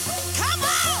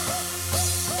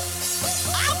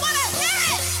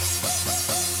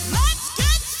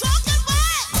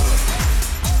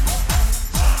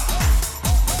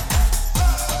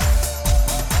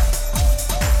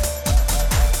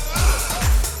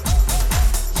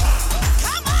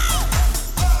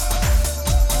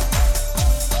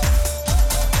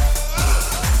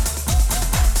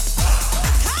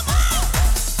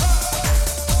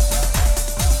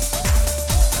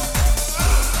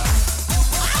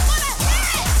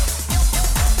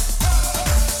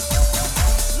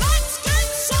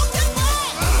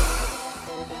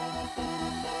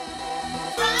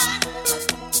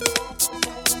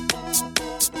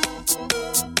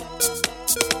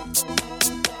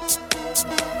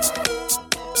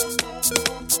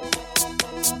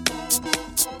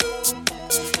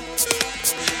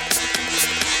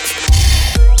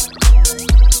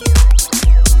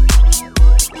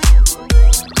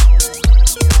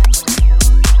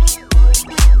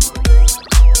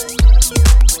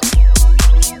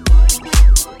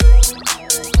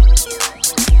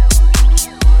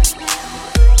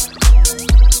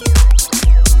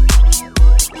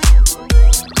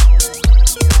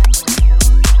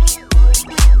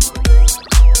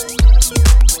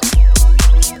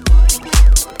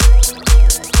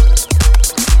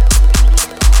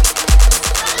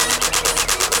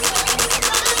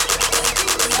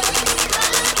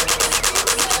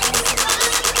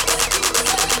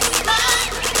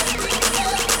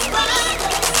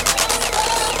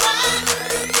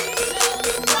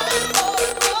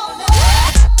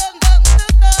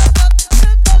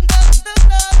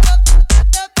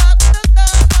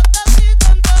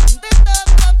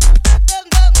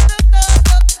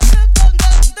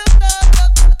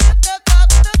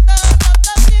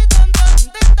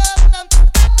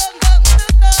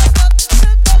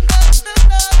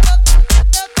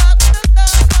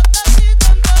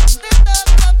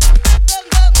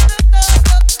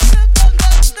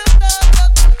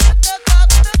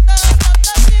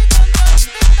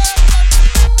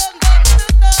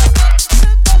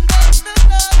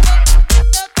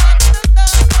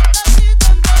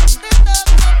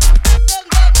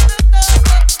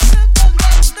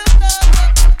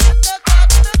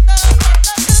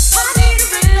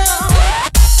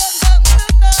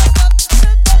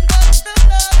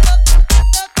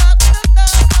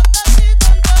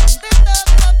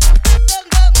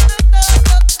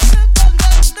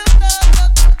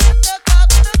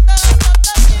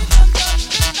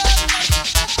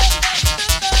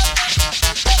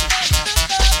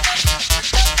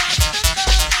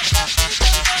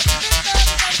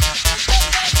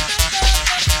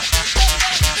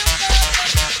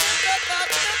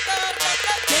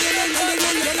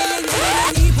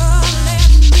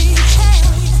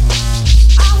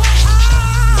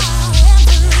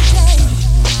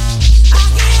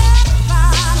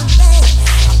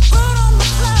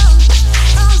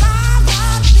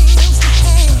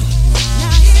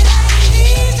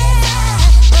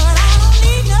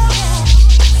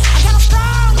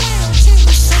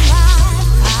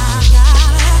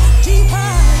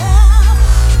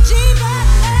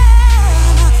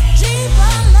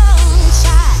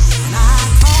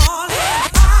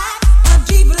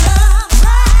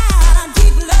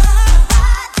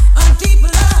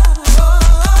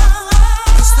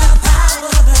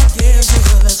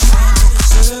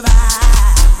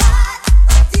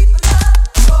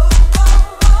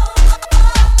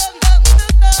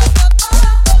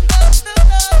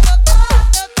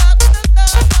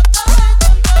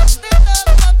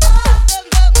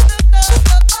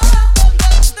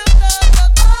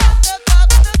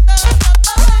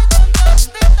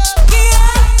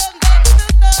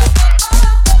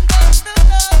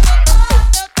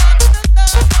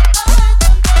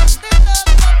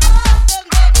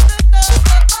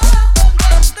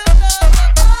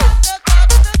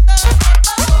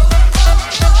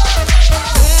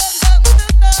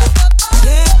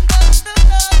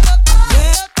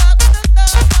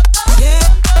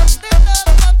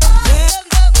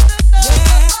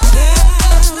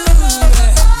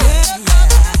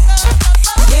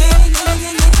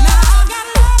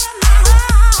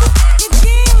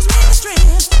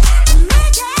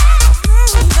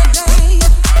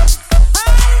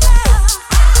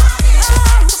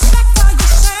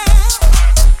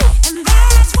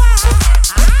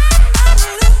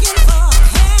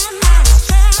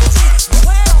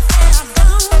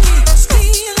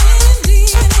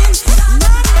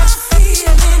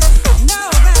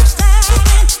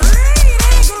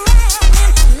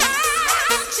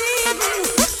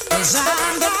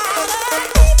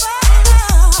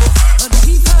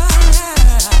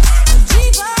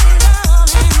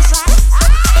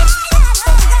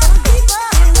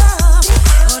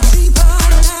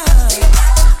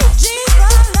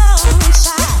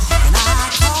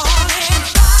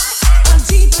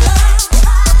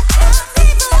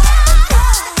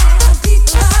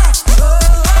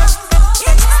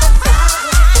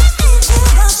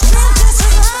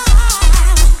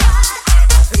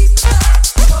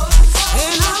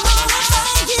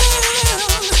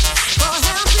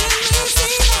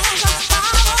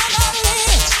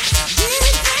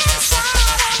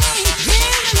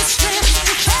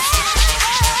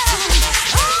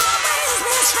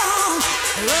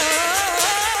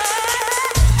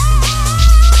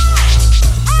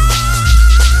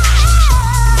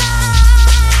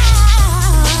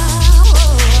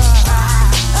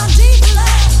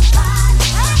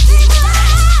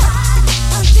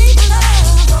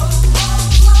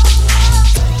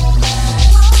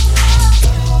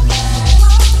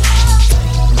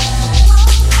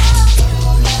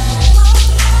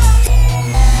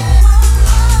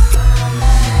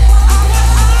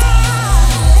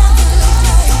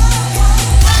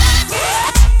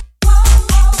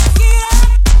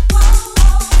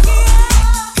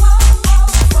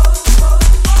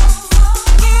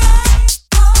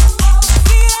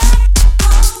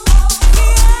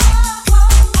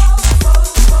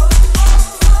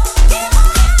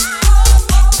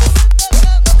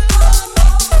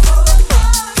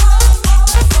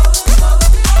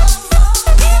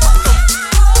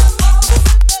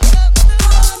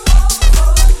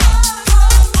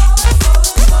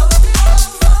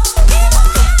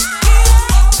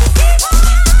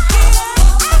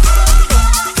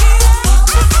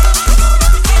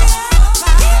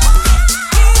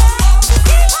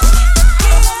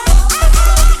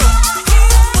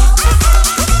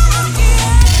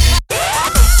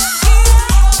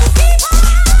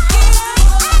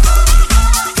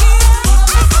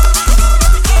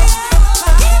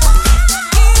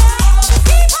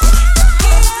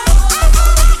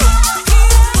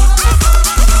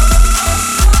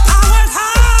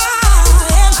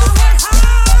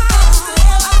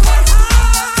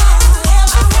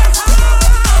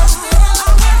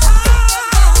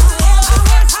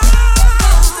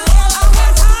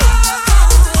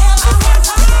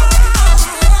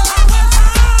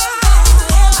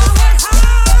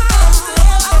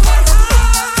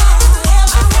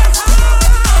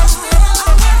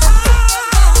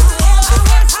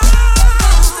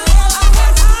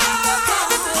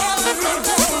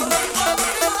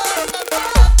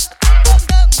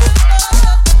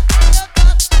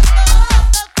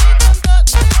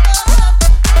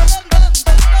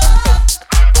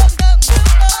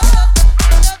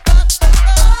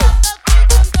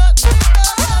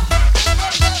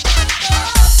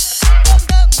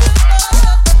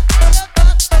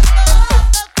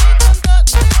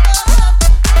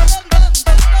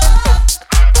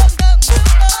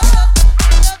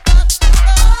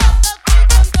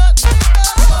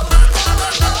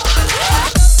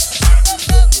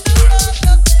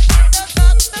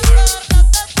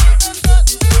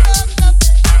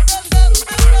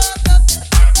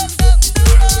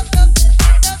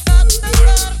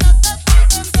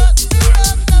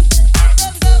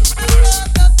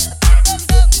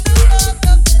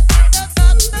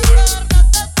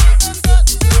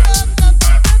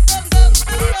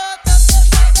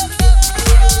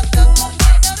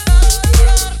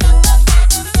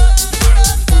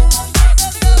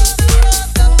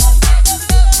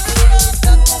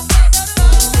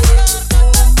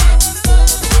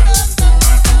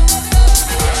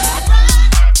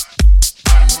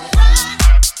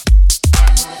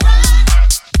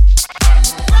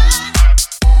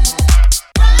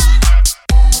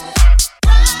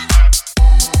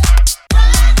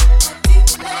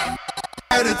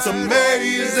 It's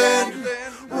amazing.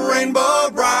 Rainbow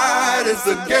Bride is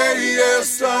the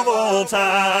gayest of all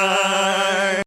time.